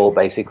 could we all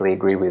basically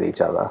agree with each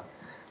other?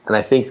 And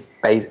I think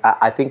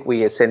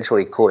we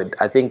essentially could.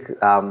 I think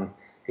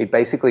it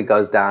basically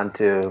goes down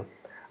to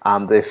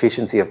the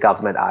efficiency of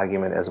government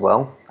argument as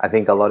well. I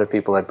think a lot of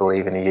people that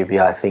believe in a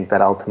UBI think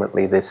that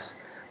ultimately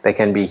there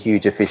can be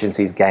huge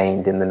efficiencies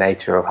gained in the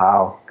nature of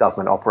how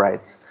government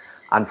operates.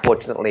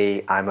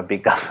 Unfortunately, I'm a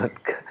big government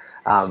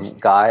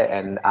guy,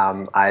 and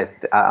I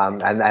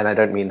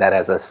don't mean that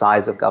as a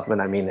size of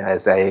government. I mean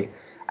as a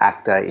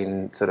actor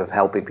in sort of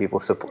helping people,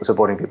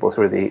 supporting people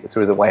through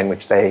the way in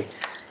which they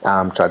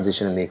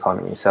transition in the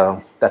economy.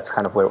 So that's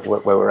kind of where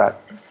we're at.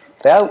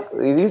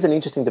 It is an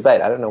interesting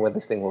debate. I don't know where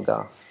this thing will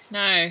go.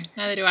 No,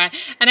 neither do I.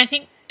 And I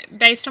think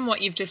based on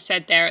what you've just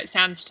said there, it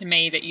sounds to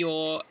me that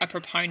you're a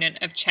proponent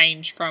of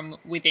change from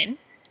within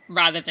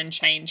rather than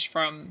change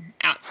from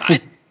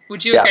outside.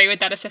 Would you agree with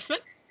that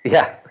assessment?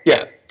 Yeah,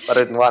 put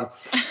it in one.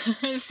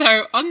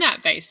 So on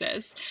that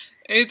basis,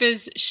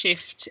 Uber's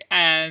shift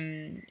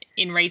in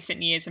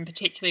recent years, and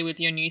particularly with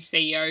your new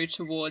CEO,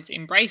 towards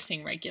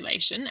embracing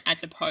regulation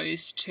as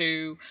opposed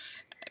to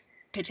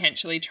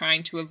potentially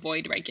trying to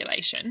avoid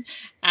regulation,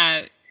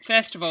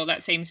 first of all,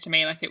 that seems to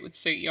me like it would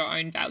suit your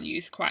own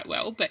values quite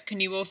well, but can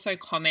you also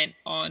comment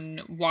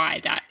on why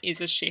that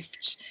is a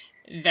shift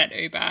that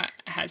Uber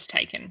has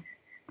taken?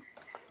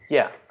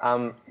 Yeah,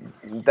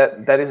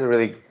 that is a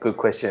really good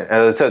question.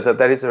 So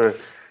that is a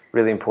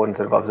really important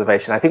sort of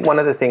observation. I think one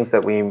of the things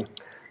that we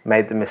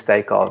made the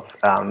mistake of,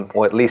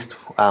 or at least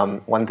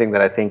one thing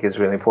that I think is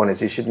really important,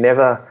 is you should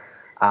never,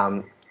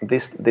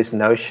 this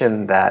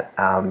notion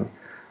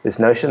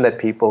that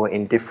people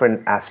in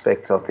different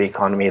aspects of the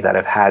economy that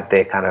have had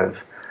their kind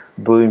of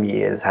boom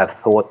years have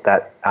thought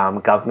that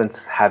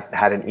governments have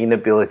had an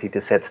inability to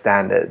set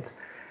standards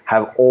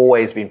have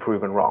always been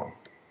proven wrong.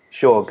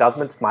 Sure,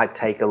 governments might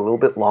take a little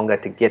bit longer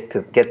to get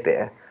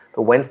there,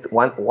 but once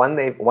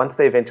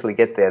they eventually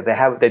get there,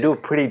 they do a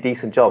pretty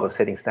decent job of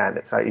setting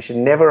standards, right? You should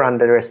never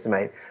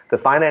underestimate. The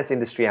finance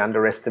industry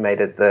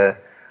underestimated the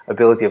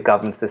ability of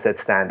governments to set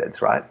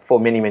standards, right, for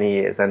many, many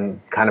years,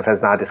 and kind of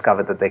has now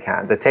discovered that they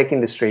can. The tech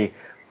industry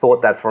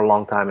thought that for a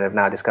long time and have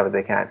now discovered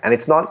they can. And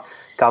it's not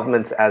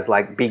governments as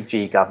like big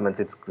G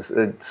governments, it's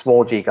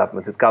small g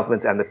governments, it's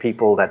governments and the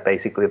people that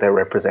basically they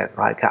represent,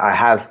 right? I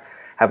have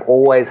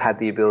always had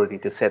the ability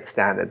to set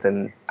standards,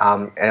 and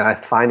I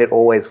find it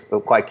always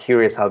quite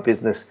curious how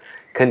business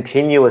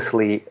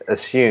continuously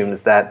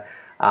assumes that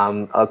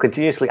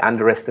continuously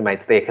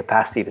underestimates their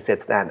capacity to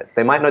set standards.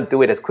 They might not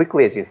do it as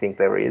quickly as you think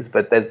there is,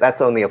 but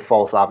that's only a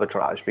false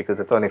arbitrage because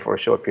it's only for a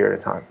short period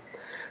of time.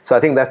 So I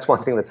think that's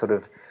one thing that's sort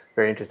of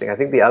very interesting. I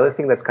think the other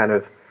thing that's kind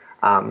of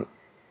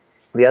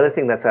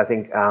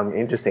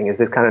interesting is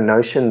this kind of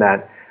notion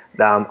that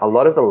a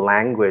lot of the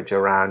language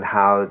around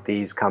how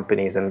these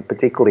companies, and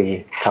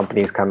particularly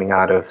companies coming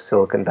out of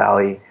Silicon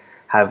Valley,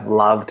 have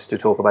loved to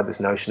talk about this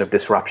notion of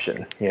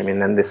disruption.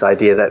 And this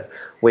idea that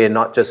we're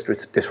not just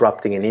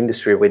disrupting an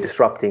industry, we're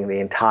disrupting the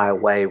entire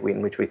way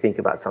in which we think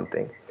about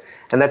something.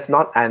 And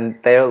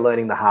they're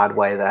learning the hard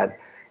way that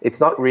it's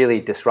not really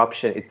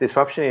disruption. It's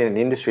disruption in an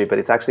industry, but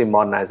it's actually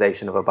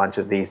modernization of a bunch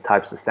of these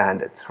types of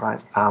standards,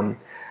 right?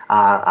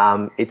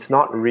 It's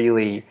not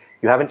really,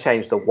 you haven't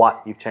changed the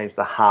what, you've changed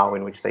the how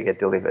in which they get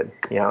delivered.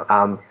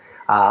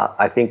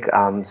 I think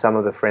some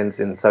of the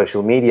friends in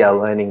social media are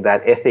learning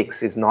that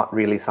ethics is not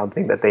really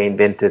something that they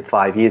invented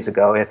 5 years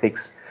ago.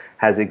 Ethics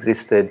has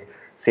existed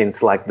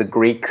since like the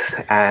Greeks,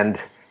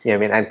 and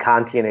and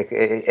Kantian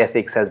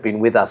ethics has been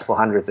with us for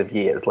hundreds of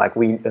years. Like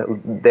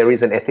there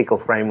is an ethical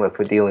framework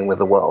for dealing with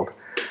the world.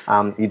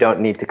 You don't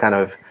need to kind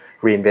of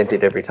reinvent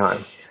it every time.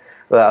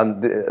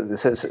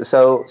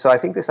 So I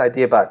think this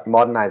idea about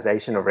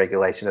modernization of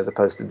regulation as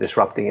opposed to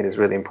disrupting it is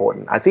really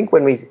important. I think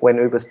when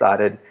Uber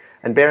started,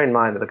 and bear in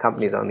mind that the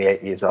company is only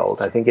 8 years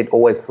old, I think it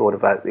always thought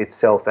about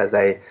itself as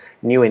a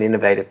new and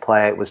innovative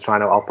player. It was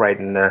trying to operate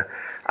in a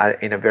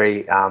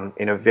very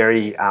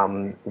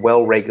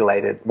well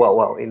regulated.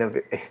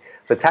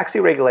 So taxi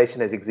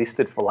regulation has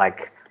existed for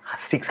like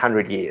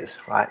 600 years,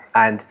 right?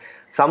 And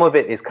some of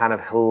it is kind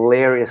of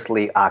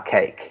hilariously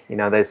archaic.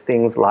 There's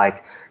things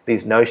like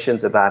these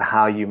notions about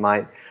how you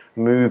might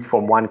move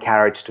from one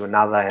carriage to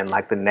another and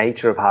like the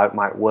nature of how it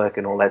might work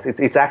and all that.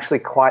 It's actually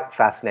quite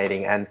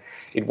fascinating, and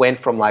it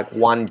went from like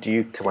one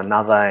duke to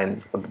another,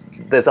 and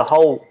there's a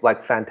whole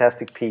like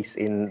fantastic piece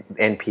in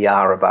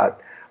NPR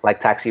about like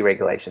taxi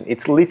regulation.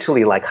 It's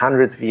literally like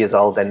hundreds of years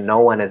old, and no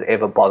one has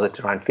ever bothered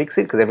to try and fix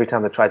it because every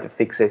time they tried to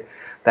fix it,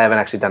 they haven't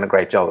actually done a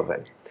great job of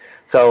it.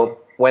 So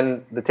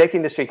when the tech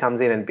industry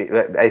comes in and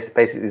is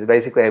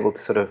basically able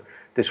to sort of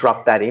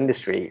disrupt that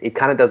industry, it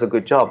kind of does a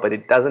good job, but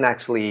it doesn't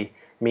actually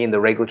mean the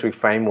regulatory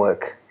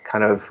framework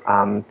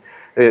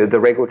the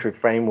regulatory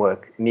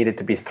framework needed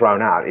to be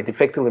thrown out. It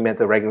effectively meant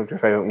the regulatory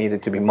framework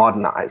needed to be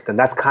modernized, and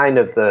that's kind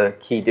of the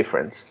key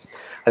difference.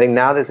 I think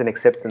now there's an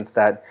acceptance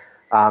that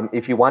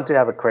if you want to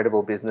have a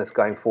credible business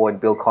going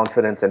forward, build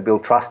confidence and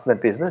build trust in the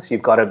business,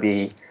 you've got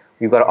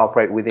to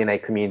operate within a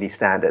community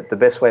standard. The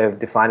best way of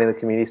defining the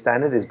community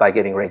standard is by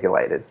getting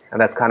regulated,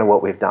 and that's kind of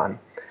what we've done.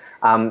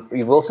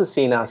 You've also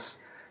seen us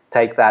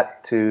take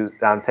that to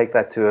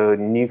a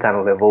new kind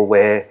of level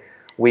where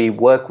we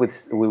work with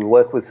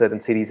certain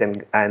cities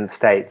and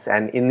states,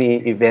 and in the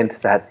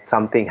event that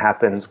something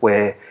happens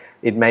where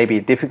it may be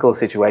a difficult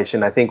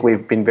situation, I think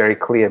we've been very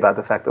clear about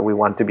the fact that we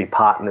want to be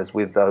partners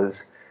with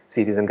those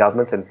cities and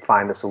governments and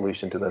find a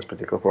solution to those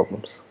particular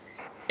problems.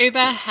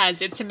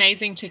 It's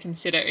amazing to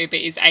consider Uber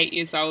is 8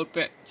 years old,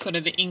 but sort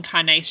of the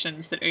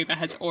incarnations that Uber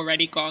has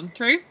already gone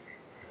through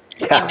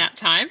in that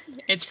time.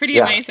 It's pretty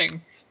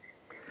amazing.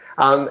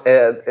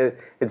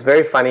 It's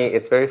very funny.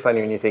 It's very funny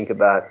when you think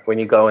about when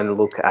you go and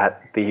look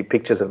at the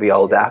pictures of the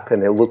old app,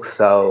 and it looks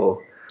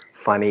so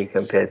funny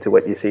compared to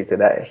what you see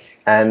today.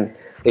 And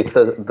it's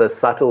the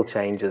subtle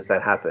changes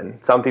that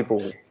happen. Some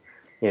people,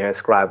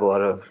 ascribe a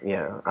lot of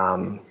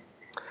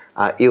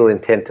ill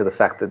intent to the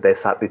fact that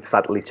it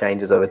subtly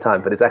changes over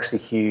time, but it's actually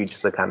huge,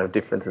 the kind of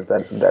differences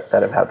that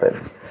have happened.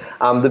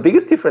 The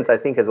biggest difference, I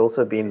think, has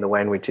also been the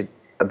way in which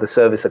the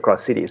service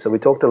across cities. So we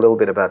talked a little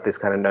bit about this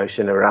kind of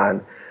notion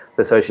around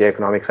the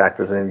socioeconomic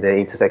factors and the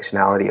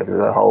intersectionality of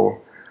the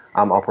whole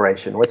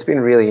operation. What's been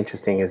really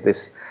interesting is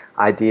this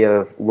idea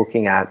of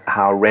looking at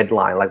how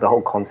the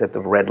whole concept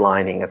of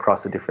redlining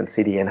across a different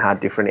city and how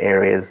different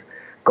areas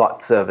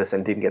got service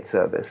and didn't get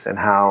service, and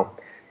how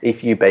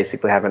if you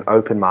basically have an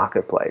open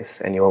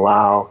marketplace and you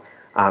allow,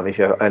 if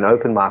you have an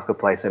open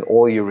marketplace and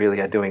all you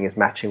really are doing is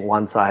matching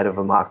one side of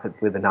a market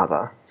with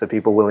another, so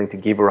people willing to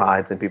give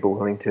rides and people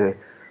willing to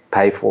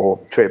pay for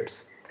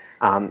trips,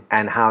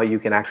 and how you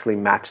can actually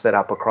match that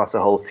up across a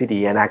whole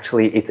city, and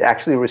it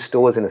actually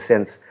restores, in a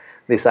sense,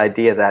 this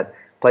idea that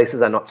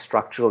places are not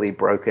structurally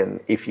broken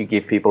if you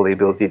give people the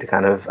ability to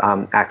kind of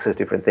access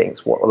different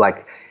things.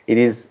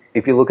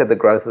 If you look at the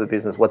growth of the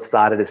business, what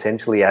started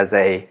essentially as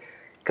a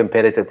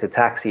competitor to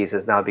taxis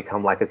has now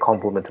become like a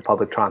complement to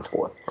public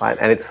transport, right?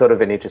 And it's sort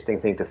of an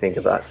interesting thing to think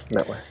about in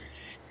that way.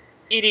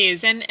 It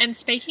is. And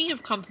speaking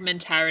of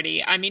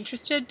complementarity, I'm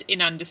interested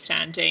in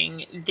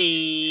understanding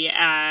the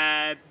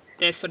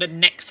sort of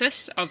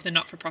nexus of the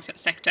not-for-profit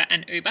sector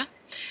and Uber.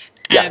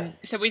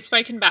 So we've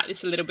spoken about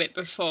this a little bit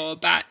before,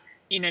 but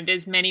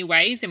there's many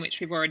ways in which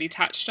we've already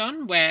touched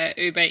on where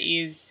Uber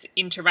is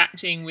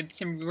interacting with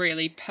some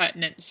really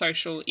pertinent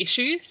social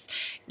issues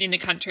in the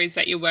countries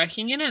that you're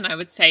working in. And I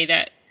would say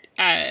that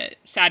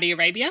Saudi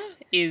Arabia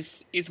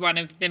is one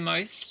of the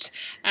most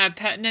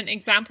pertinent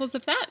examples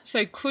of that.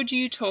 So could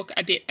you talk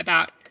a bit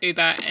about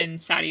Uber and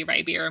Saudi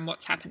Arabia and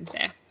what's happened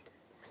there?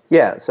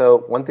 Yeah,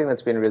 so one thing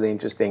that's been really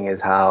interesting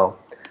is how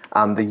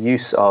the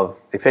use of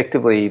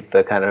effectively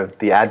the kind of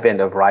the advent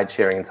of ride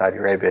sharing in Saudi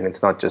Arabia, and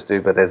it's not just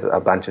Uber, there's a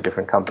bunch of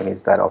different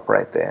companies that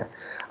operate there,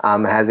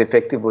 has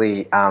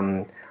effectively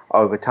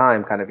over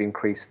time kind of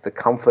increased the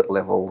comfort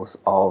levels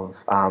of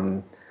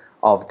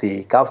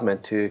the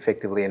government to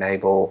effectively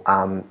enable.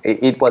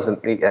 It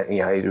wasn't,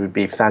 it would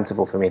be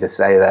fanciful for me to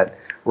say that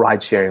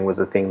ride sharing was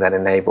the thing that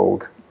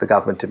enabled the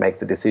government to make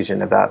the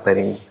decision about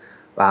giving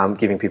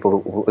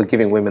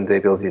women the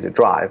ability to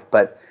drive,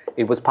 but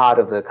it was part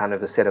of the kind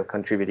of the set of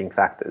contributing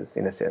factors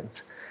in a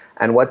sense.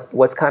 And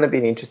what's kind of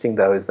been interesting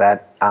though is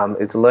that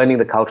it's learning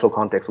the cultural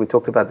context. We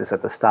talked about this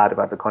at the start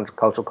about the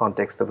cultural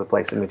context of the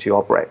place in which you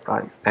operate,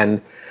 right?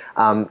 And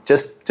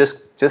just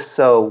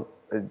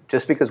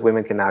because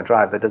women can now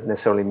drive, that doesn't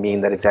necessarily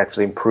mean that it's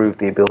actually improved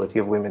the ability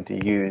of women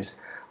to use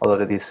a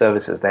lot of these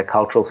services. There are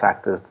cultural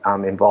factors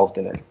involved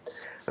in it.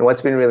 And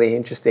what's been really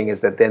interesting is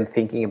that then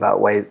thinking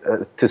about ways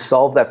to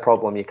solve that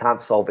problem, you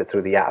can't solve it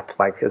through the app.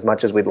 Like as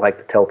much as we'd like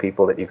to tell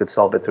people that you could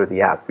solve it through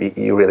the app,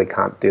 you really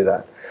can't do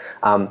that.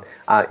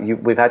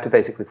 We've had to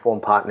basically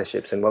form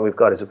partnerships. And what we've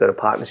got is we've got a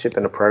partnership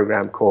and a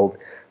program called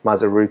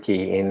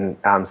Mazaruki in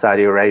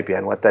Saudi Arabia.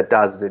 And what that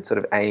does is it sort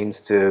of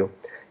aims to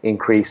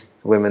increase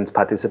women's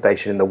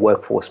participation in the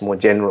workforce more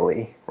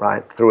generally,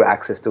 right, through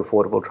access to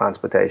affordable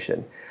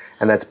transportation.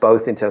 And that's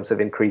both in terms of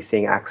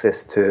increasing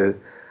access to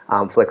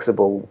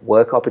flexible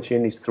work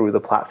opportunities through the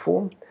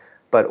platform,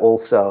 but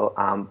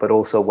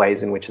also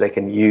ways in which they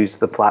can use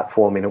the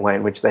platform in a way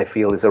in which they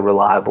feel is a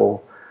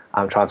reliable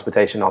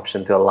transportation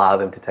option to allow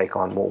them to take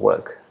on more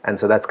work. And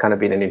so that's kind of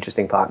been an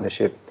interesting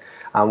partnership.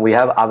 We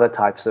have other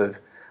types of,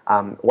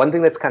 one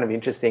thing that's kind of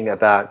interesting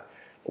about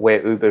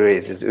where Uber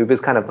is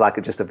Uber's kind of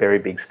like just a very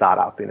big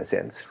startup in a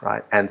sense,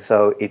 right? And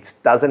so it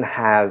doesn't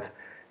have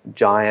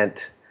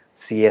giant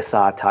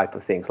CSR type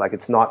of things. Like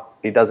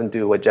it doesn't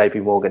do what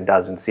JP Morgan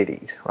does in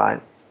cities, right?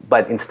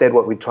 But instead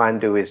what we try and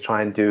do is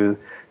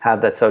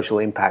have that social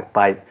impact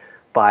by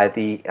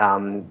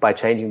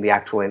changing the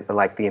actual,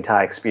 like the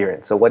entire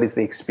experience. So what is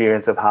the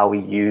experience of how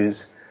you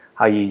use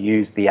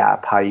the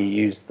app, how you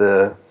use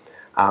the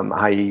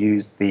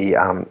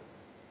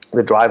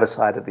driver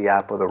side of the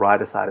app or the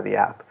rider side of the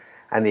app,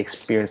 and the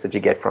experience that you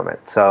get from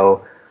it.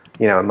 So,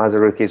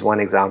 Mazaruki is one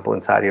example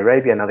in Saudi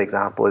Arabia. Another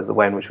example is the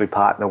way in which we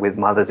partner with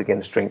Mothers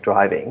Against Drink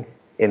Driving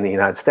in the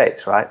United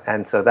States, right?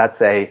 And so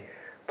that's a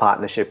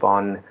partnership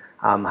on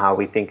how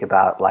we think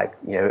about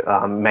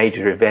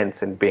major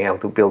events and being able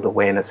to build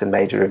awareness in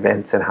major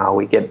events and how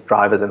we get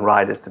drivers and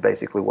riders to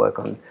basically work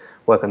on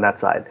that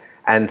side.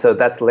 And so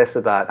that's less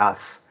about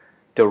us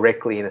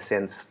directly, in a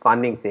sense,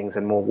 funding things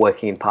and more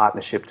working in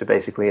partnership to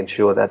basically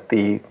ensure that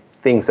the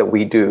things that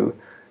we do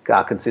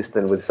are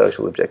consistent with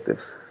social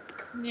objectives.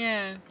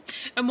 Yeah.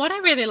 And what I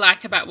really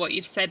like about what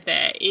you've said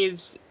there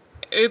is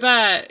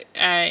Uber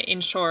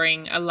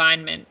ensuring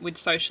alignment with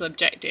social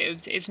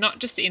objectives is not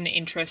just in the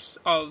interests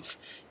of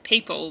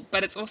people,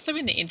 but it's also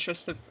in the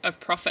interests of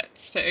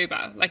profits for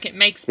Uber. Like it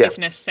makes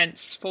business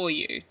sense for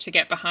you to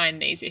get behind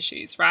these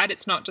issues, right?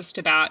 It's not just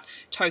about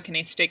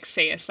tokenistic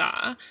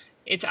CSR.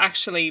 It's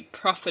actually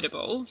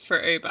profitable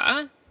for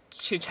Uber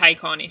to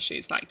take on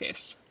issues like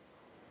this.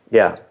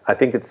 Yeah, I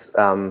think it's...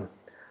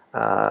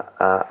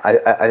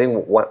 I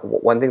think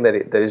one thing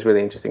that is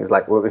really interesting is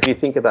like if you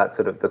think about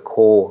sort of the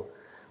core,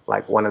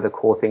 like one of the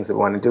core things that we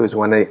want to do is we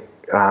want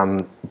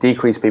to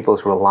decrease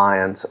people's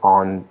reliance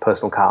on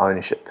personal car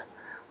ownership,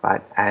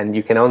 right? And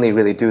you can only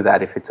really do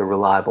that if it's a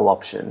reliable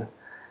option,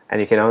 and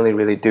you can only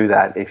really do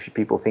that if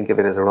people think of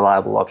it as a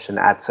reliable option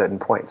at certain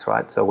points,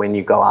 right? So when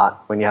you go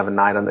out, when you have a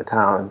night on the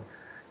town,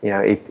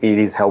 it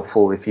is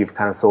helpful if you've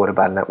kind of thought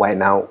about it that way.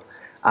 Now,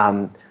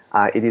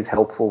 it is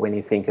helpful when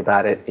you think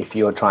about it if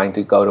you're trying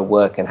to go to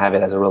work and have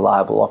it as a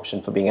reliable option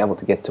for being able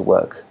to get to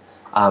work.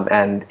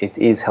 And it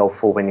is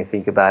helpful when you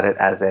think about it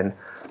as an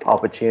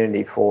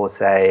opportunity for,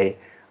 say,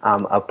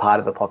 a part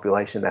of the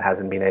population that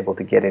hasn't been able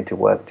to get into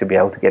work to be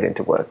able to get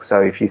into work.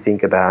 So if you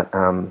think about,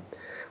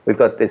 we've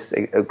got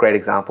a great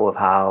example of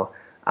how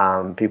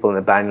people in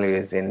the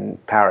banlieues in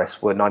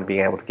Paris were not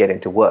being able to get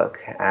into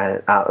work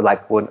and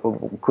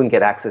couldn't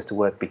get access to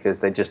work because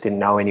they just didn't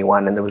know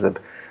anyone, and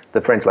the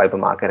French labour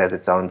market has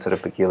its own sort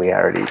of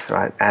peculiarities,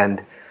 right?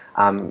 And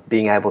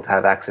being able to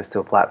have access to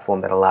a platform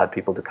that allowed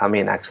people to come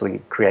in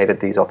actually created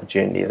these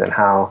opportunities, and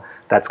how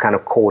that's kind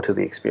of core to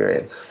the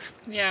experience.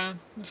 Yeah,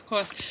 of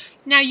course.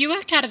 Now, you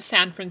work out of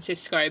San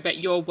Francisco, but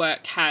your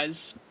work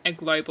has a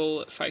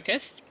global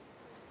focus.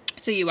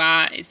 So you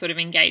are sort of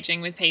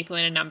engaging with people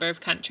in a number of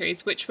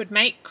countries, which would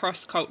make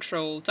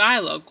cross-cultural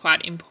dialogue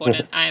quite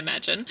important, I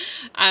imagine.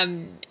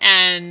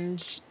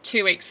 And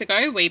 2 weeks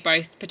ago, we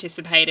both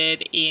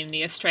participated in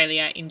the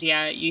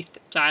Australia-India Youth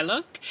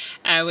Dialogue,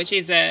 which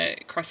is a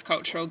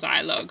cross-cultural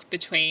dialogue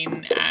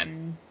between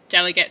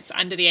delegates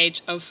under the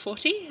age of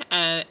 40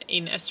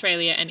 in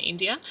Australia and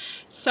India.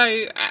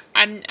 So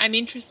I'm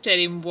interested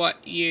in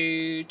what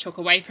you took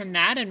away from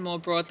that, and more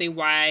broadly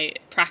why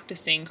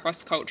practicing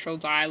cross-cultural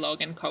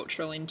dialogue and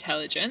cultural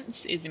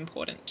intelligence is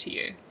important to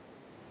you.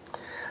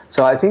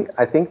 So I think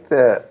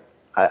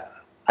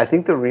I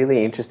think the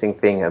really interesting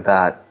thing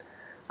about,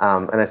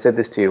 and I said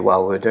this to you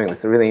while we were doing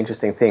this, the really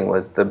interesting thing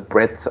was the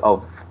breadth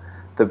of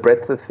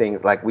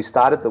things. Like we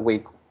started the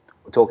week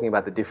talking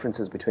about the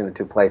differences between the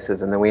two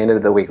places, and then we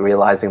ended the week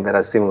realizing that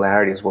our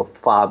similarities were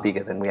far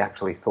bigger than we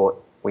actually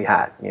thought we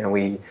had.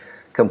 We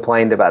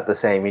complained about the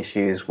same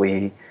issues.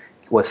 We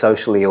were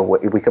socially, or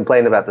we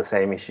complained about the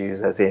same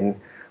issues, as in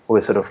we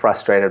were sort of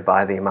frustrated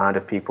by the amount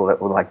of people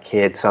that were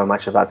cared so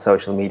much about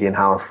social media and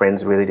how our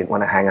friends really didn't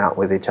want to hang out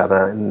with each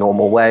other in a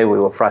normal way. We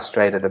were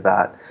frustrated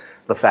about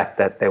the fact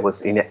that there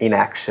was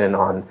inaction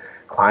on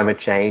climate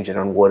change and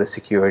on water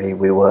security.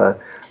 We were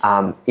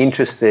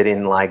interested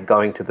in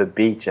going to the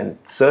beach and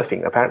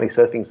surfing. Apparently,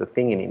 surfing's a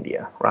thing in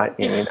India, right?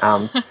 And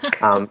I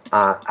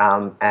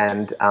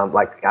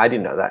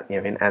didn't know that.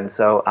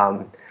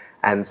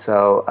 And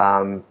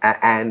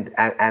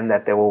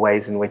that there were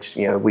ways in which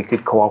we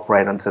could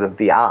cooperate on sort of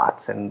the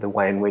arts and the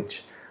way in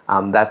which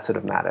that sort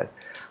of mattered.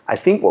 I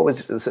think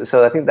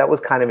I think that was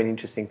kind of an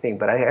interesting thing.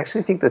 But I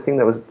actually think the thing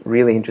that was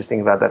really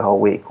interesting about that whole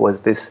week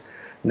was this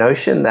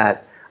notion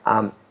that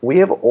we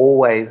have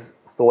always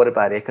thought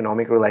about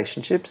economic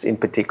relationships in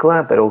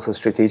particular, but also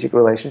strategic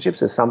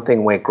relationships, as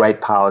something where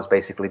great powers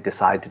basically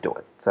decide to do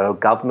it. So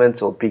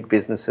governments or big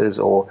businesses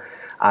or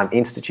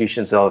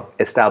institutions of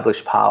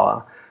established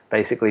power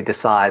basically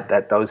decide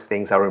that those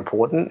things are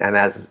important, and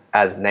as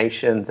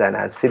nations and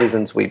as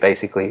citizens, we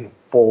basically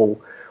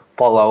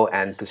follow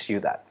and pursue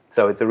that.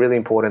 So it's a really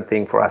important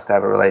thing for us to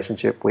have a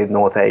relationship with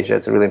North Asia.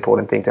 It's a really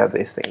important thing to have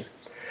these things.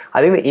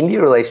 I think the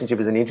India relationship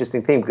is an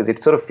interesting thing because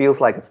it sort of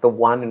feels like it's the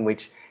one in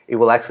which it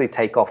will actually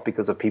take off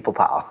because of people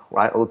power,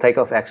 right? It will take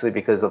off actually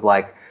because of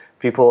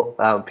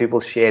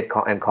people's shared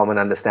and common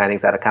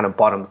understandings at a kind of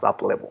bottoms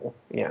up level.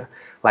 There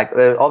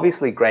are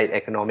obviously great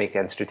economic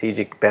and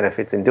strategic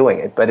benefits in doing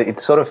it, but it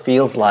sort of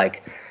feels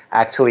like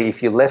actually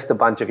if you left a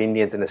bunch of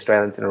Indians and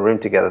Australians in a room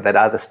together, they'd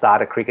either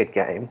start a cricket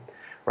game,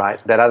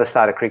 right? They'd either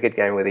start a cricket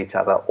game with each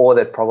other, or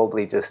they'd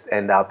probably just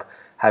end up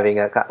having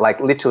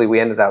literally we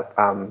ended up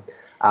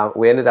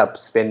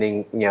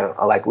spending, we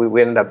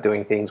ended up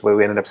doing things where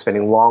we ended up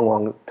spending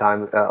long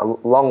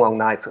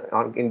nights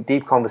in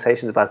deep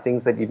conversations about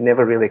things that you'd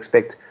never really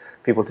expect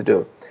people to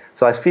do.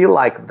 So I feel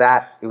like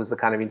that it was the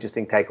kind of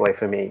interesting takeaway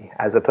for me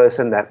as a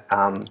person that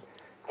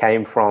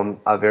came from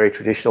a very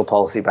traditional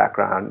policy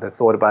background that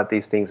thought about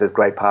these things as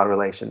great power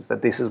relations,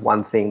 that this is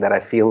one thing that I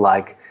feel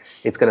like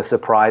it's going to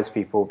surprise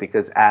people,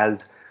 because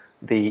as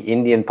the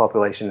Indian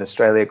population in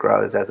Australia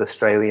grows, as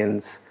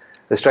Australians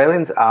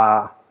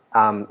are,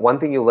 one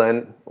thing you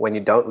learn when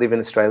you don't live in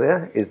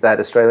Australia is that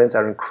Australians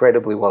are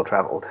incredibly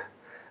well-traveled.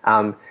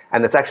 And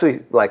it's actually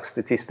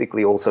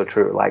statistically also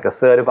true. A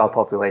third of our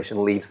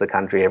population leaves the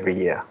country every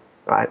year,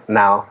 right?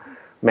 Now,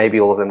 maybe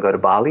all of them go to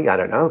Bali, I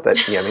don't know. But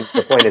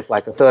the point is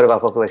a third of our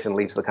population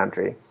leaves the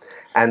country.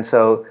 And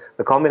so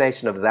the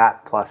combination of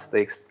that plus the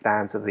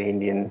expanse of the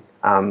Indian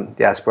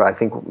diaspora, I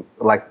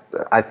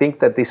think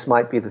that this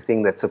might be the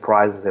thing that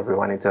surprises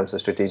everyone in terms of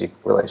strategic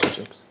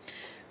relationships.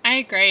 I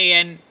agree,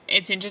 and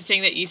it's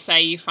interesting that you say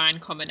you find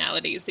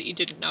commonalities that you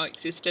didn't know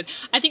existed.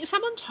 I think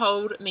someone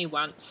told me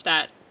once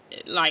that,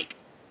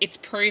 it's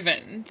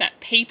proven that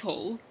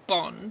people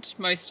bond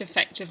most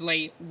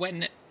effectively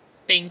when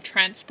being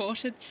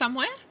transported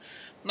somewhere.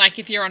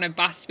 If you're on a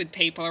bus with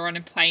people or on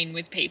a plane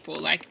with people,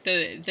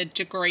 the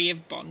degree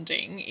of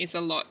bonding is a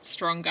lot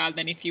stronger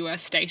than if you were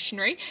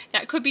stationary.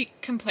 That could be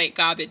complete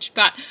garbage,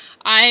 but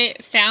I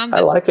found that...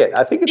 I like it.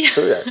 I think it's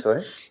true,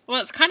 actually.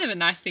 Well, it's kind of a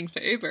nice thing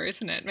for Uber,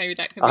 isn't it? Maybe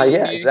that could be...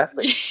 yeah,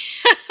 exactly.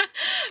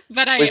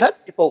 But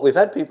we've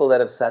had people that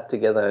have sat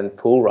together in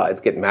pool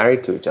rides get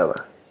married to each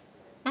other.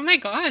 Oh my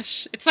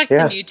gosh, it's like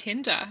the new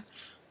Tinder.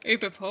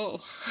 Uber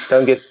pool.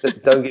 Don't give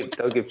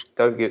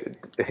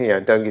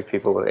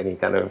people any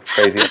kind of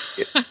crazy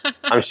ideas.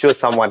 I'm sure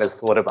someone has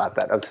thought about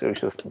that. I'm sure,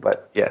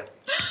 but yeah.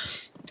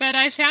 But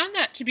I found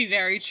that to be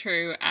very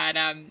true at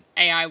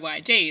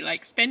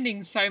AIYD,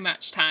 spending so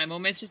much time,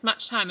 almost as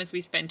much time as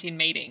we spent in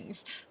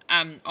meetings,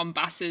 on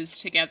buses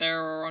together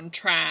or on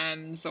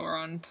trams or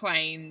on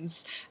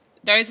planes.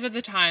 Those were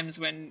the times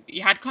when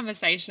you had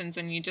conversations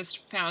and you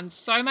just found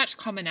so much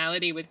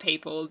commonality with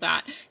people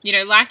that,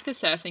 like the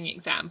surfing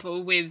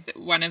example with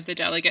one of the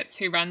delegates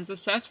who runs a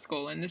surf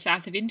school in the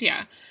south of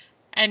India.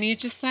 And you're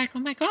just like, oh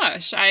my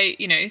gosh,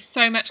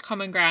 so much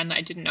common ground that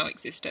I didn't know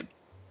existed.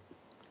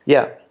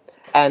 Yeah.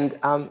 And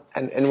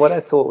what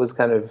I thought was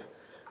kind of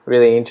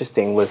really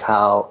interesting was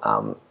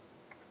how,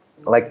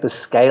 the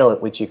scale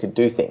at which you could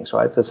do things,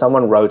 right? So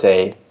someone wrote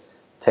a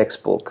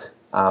textbook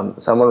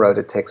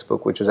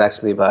which was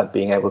actually about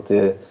being able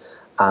to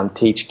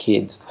teach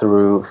kids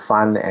through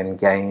fun and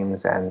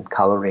games and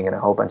coloring and a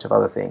whole bunch of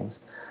other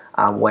things,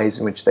 ways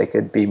in which they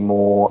could be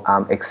more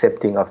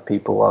accepting of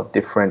people of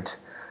different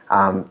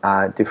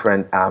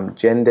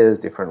genders,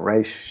 different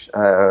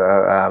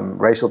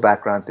racial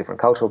backgrounds,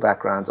 different cultural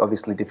backgrounds,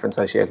 obviously different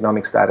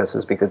socioeconomic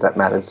statuses, because that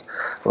matters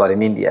a lot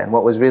in India. And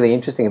what was really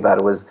interesting about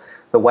it was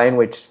the way in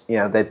which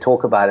they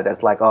talk about it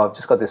as I've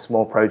just got this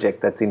small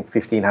project that's in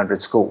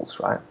 1,500 schools,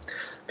 right?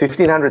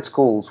 1,500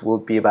 schools will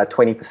be about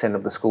 20%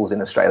 of the schools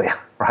in Australia,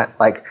 right?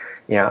 Like,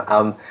 it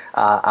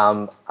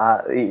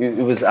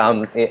was,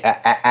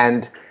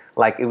 and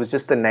like it was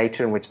just the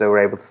nature in which they were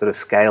able to sort of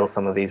scale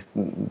some of these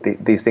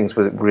things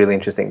was really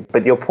interesting.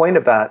 But your point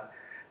about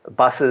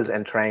buses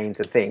and trains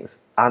and things,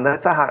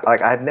 that's a hard,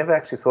 like I had never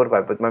actually thought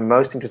about it, but my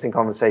most interesting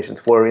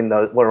conversations were in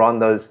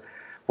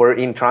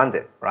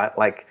transit, right?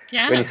 Like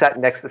when you sat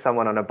next to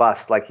someone on a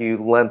bus, like you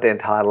learned their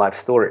entire life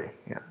story.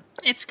 Yeah.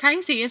 It's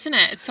crazy, isn't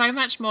it? It's so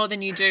much more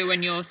than you do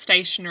when you're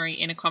stationary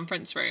in a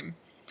conference room,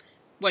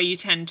 where you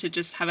tend to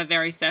just have a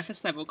very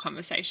surface level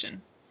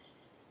conversation.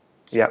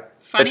 Yeah,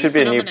 that should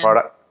be a new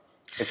product.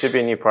 It should be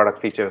a new product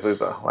feature of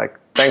Uber. Like,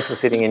 thanks for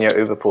sitting in your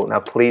Uber pool. Now,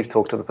 please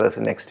talk to the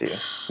person next to you.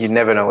 You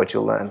never know what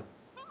you'll learn.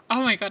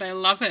 Oh my God, I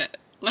love it.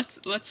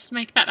 Let's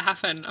make that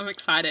happen. I'm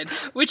excited.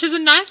 Which is a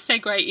nice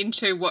segue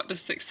into what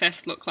does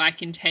success look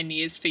like in 10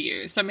 years for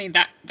you. So, I mean,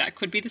 that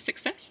could be the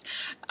success.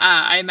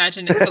 I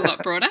imagine it's a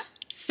lot broader.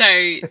 So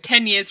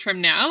 10 years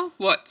from now,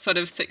 what sort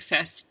of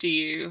success do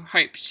you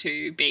hope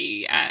to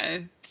be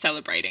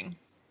celebrating?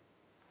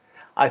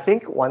 I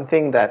think one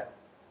thing that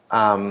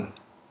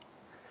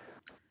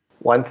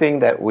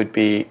would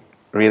be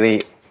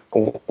really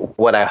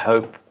what I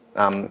hope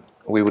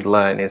we would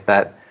learn is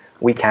that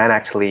we can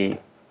actually,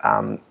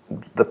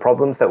 the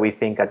problems that we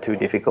think are too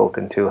difficult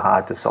and too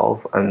hard to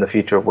solve, and the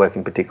future of work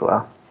in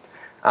particular,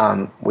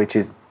 which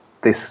is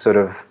this sort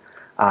of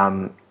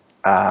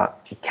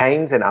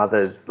Keynes and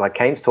others, like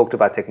Keynes talked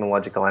about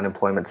technological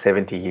unemployment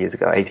 70 years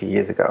ago, 80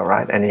 years ago,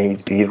 right?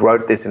 And he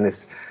wrote this in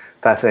this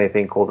fascinating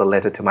thing called The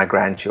Letter to My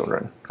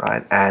Grandchildren,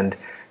 right? And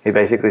he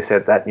basically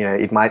said that,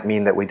 it might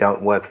mean that we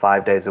don't work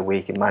 5 days a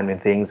week, it might mean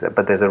things,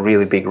 but there's a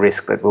really big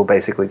risk that we'll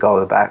basically go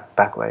the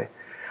back way.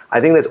 I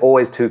think there's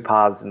always two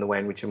paths in the way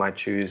in which you might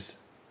choose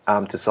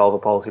to solve a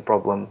policy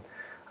problem.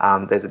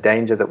 There's a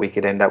danger that we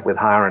could end up with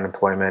higher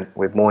unemployment,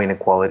 with more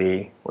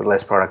inequality, with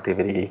less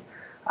productivity,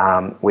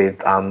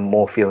 with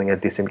more feeling of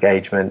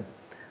disengagement,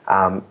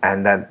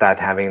 and that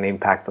having an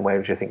impact on the way in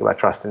which you think about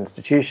trust in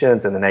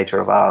institutions and the nature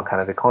of our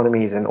kind of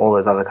economies and all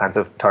those other kinds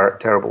of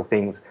terrible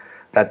things,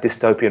 that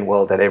dystopian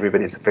world that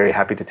everybody's very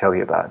happy to tell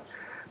you about.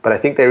 But I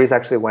think there is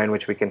actually a way in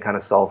which we can kind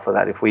of solve for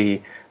that if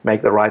we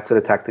make the right sort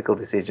of tactical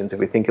decisions. If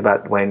we think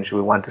about when we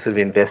want to sort of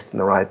invest in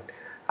the right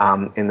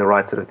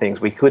sort of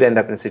things, we could end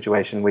up in a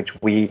situation in which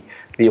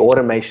the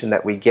automation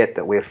that we get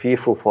that we're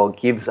fearful for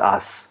gives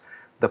us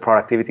the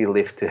productivity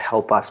lift to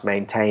help us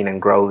maintain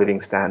and grow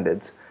living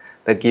standards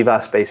that give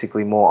us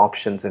basically more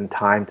options and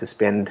time to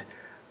spend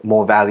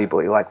more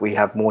valuably. Like we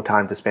have more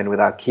time to spend with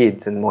our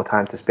kids and more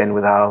time to spend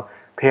with our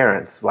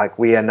parents. Like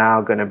we are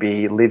now going to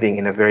be living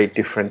in a very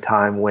different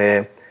time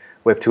where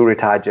we have two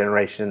retired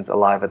generations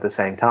alive at the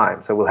same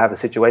time. So we'll have a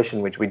situation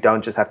in which we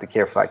don't just have to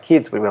care for our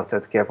kids, we also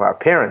have to care for our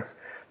parents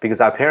because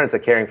our parents are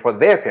caring for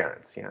their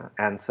parents,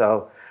 And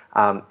so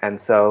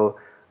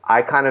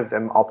I kind of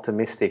am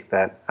optimistic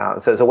that,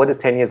 so what does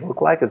 10 years look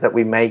like is that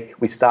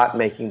we start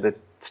making the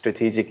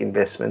strategic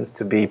investments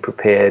to be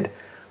prepared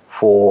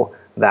for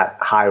that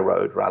high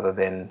road rather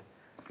than,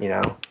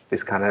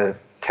 this kind of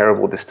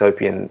terrible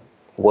dystopian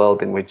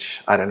world in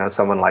which, I don't know,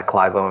 someone like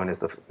Clive Owen is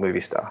the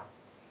movie star.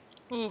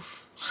 Oof.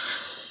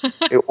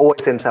 It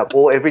always ends up,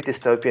 every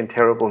dystopian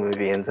terrible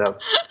movie ends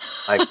up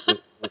like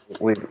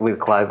with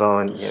Clive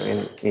Owen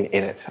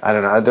in it. I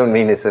don't know. I don't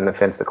mean it's an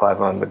offense to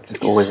Clive Owen, but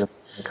just always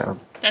kind of.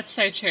 That's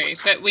so true.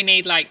 But we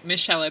need like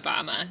Michelle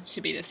Obama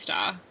to be the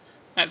star.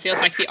 That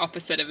feels like the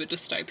opposite of a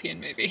dystopian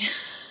movie.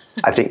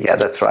 I think, yeah,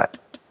 that's right.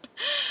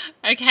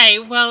 Okay,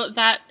 well,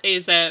 that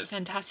is a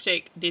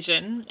fantastic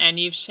vision, and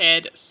you've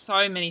shared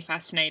so many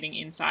fascinating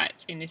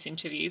insights in this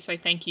interview. So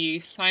thank you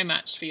so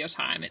much for your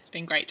time. It's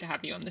been great to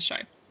have you on the show.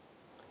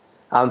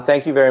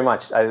 Thank you very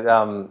much.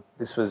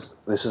 This was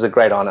a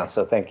great honor,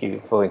 so thank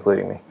you for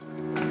including me.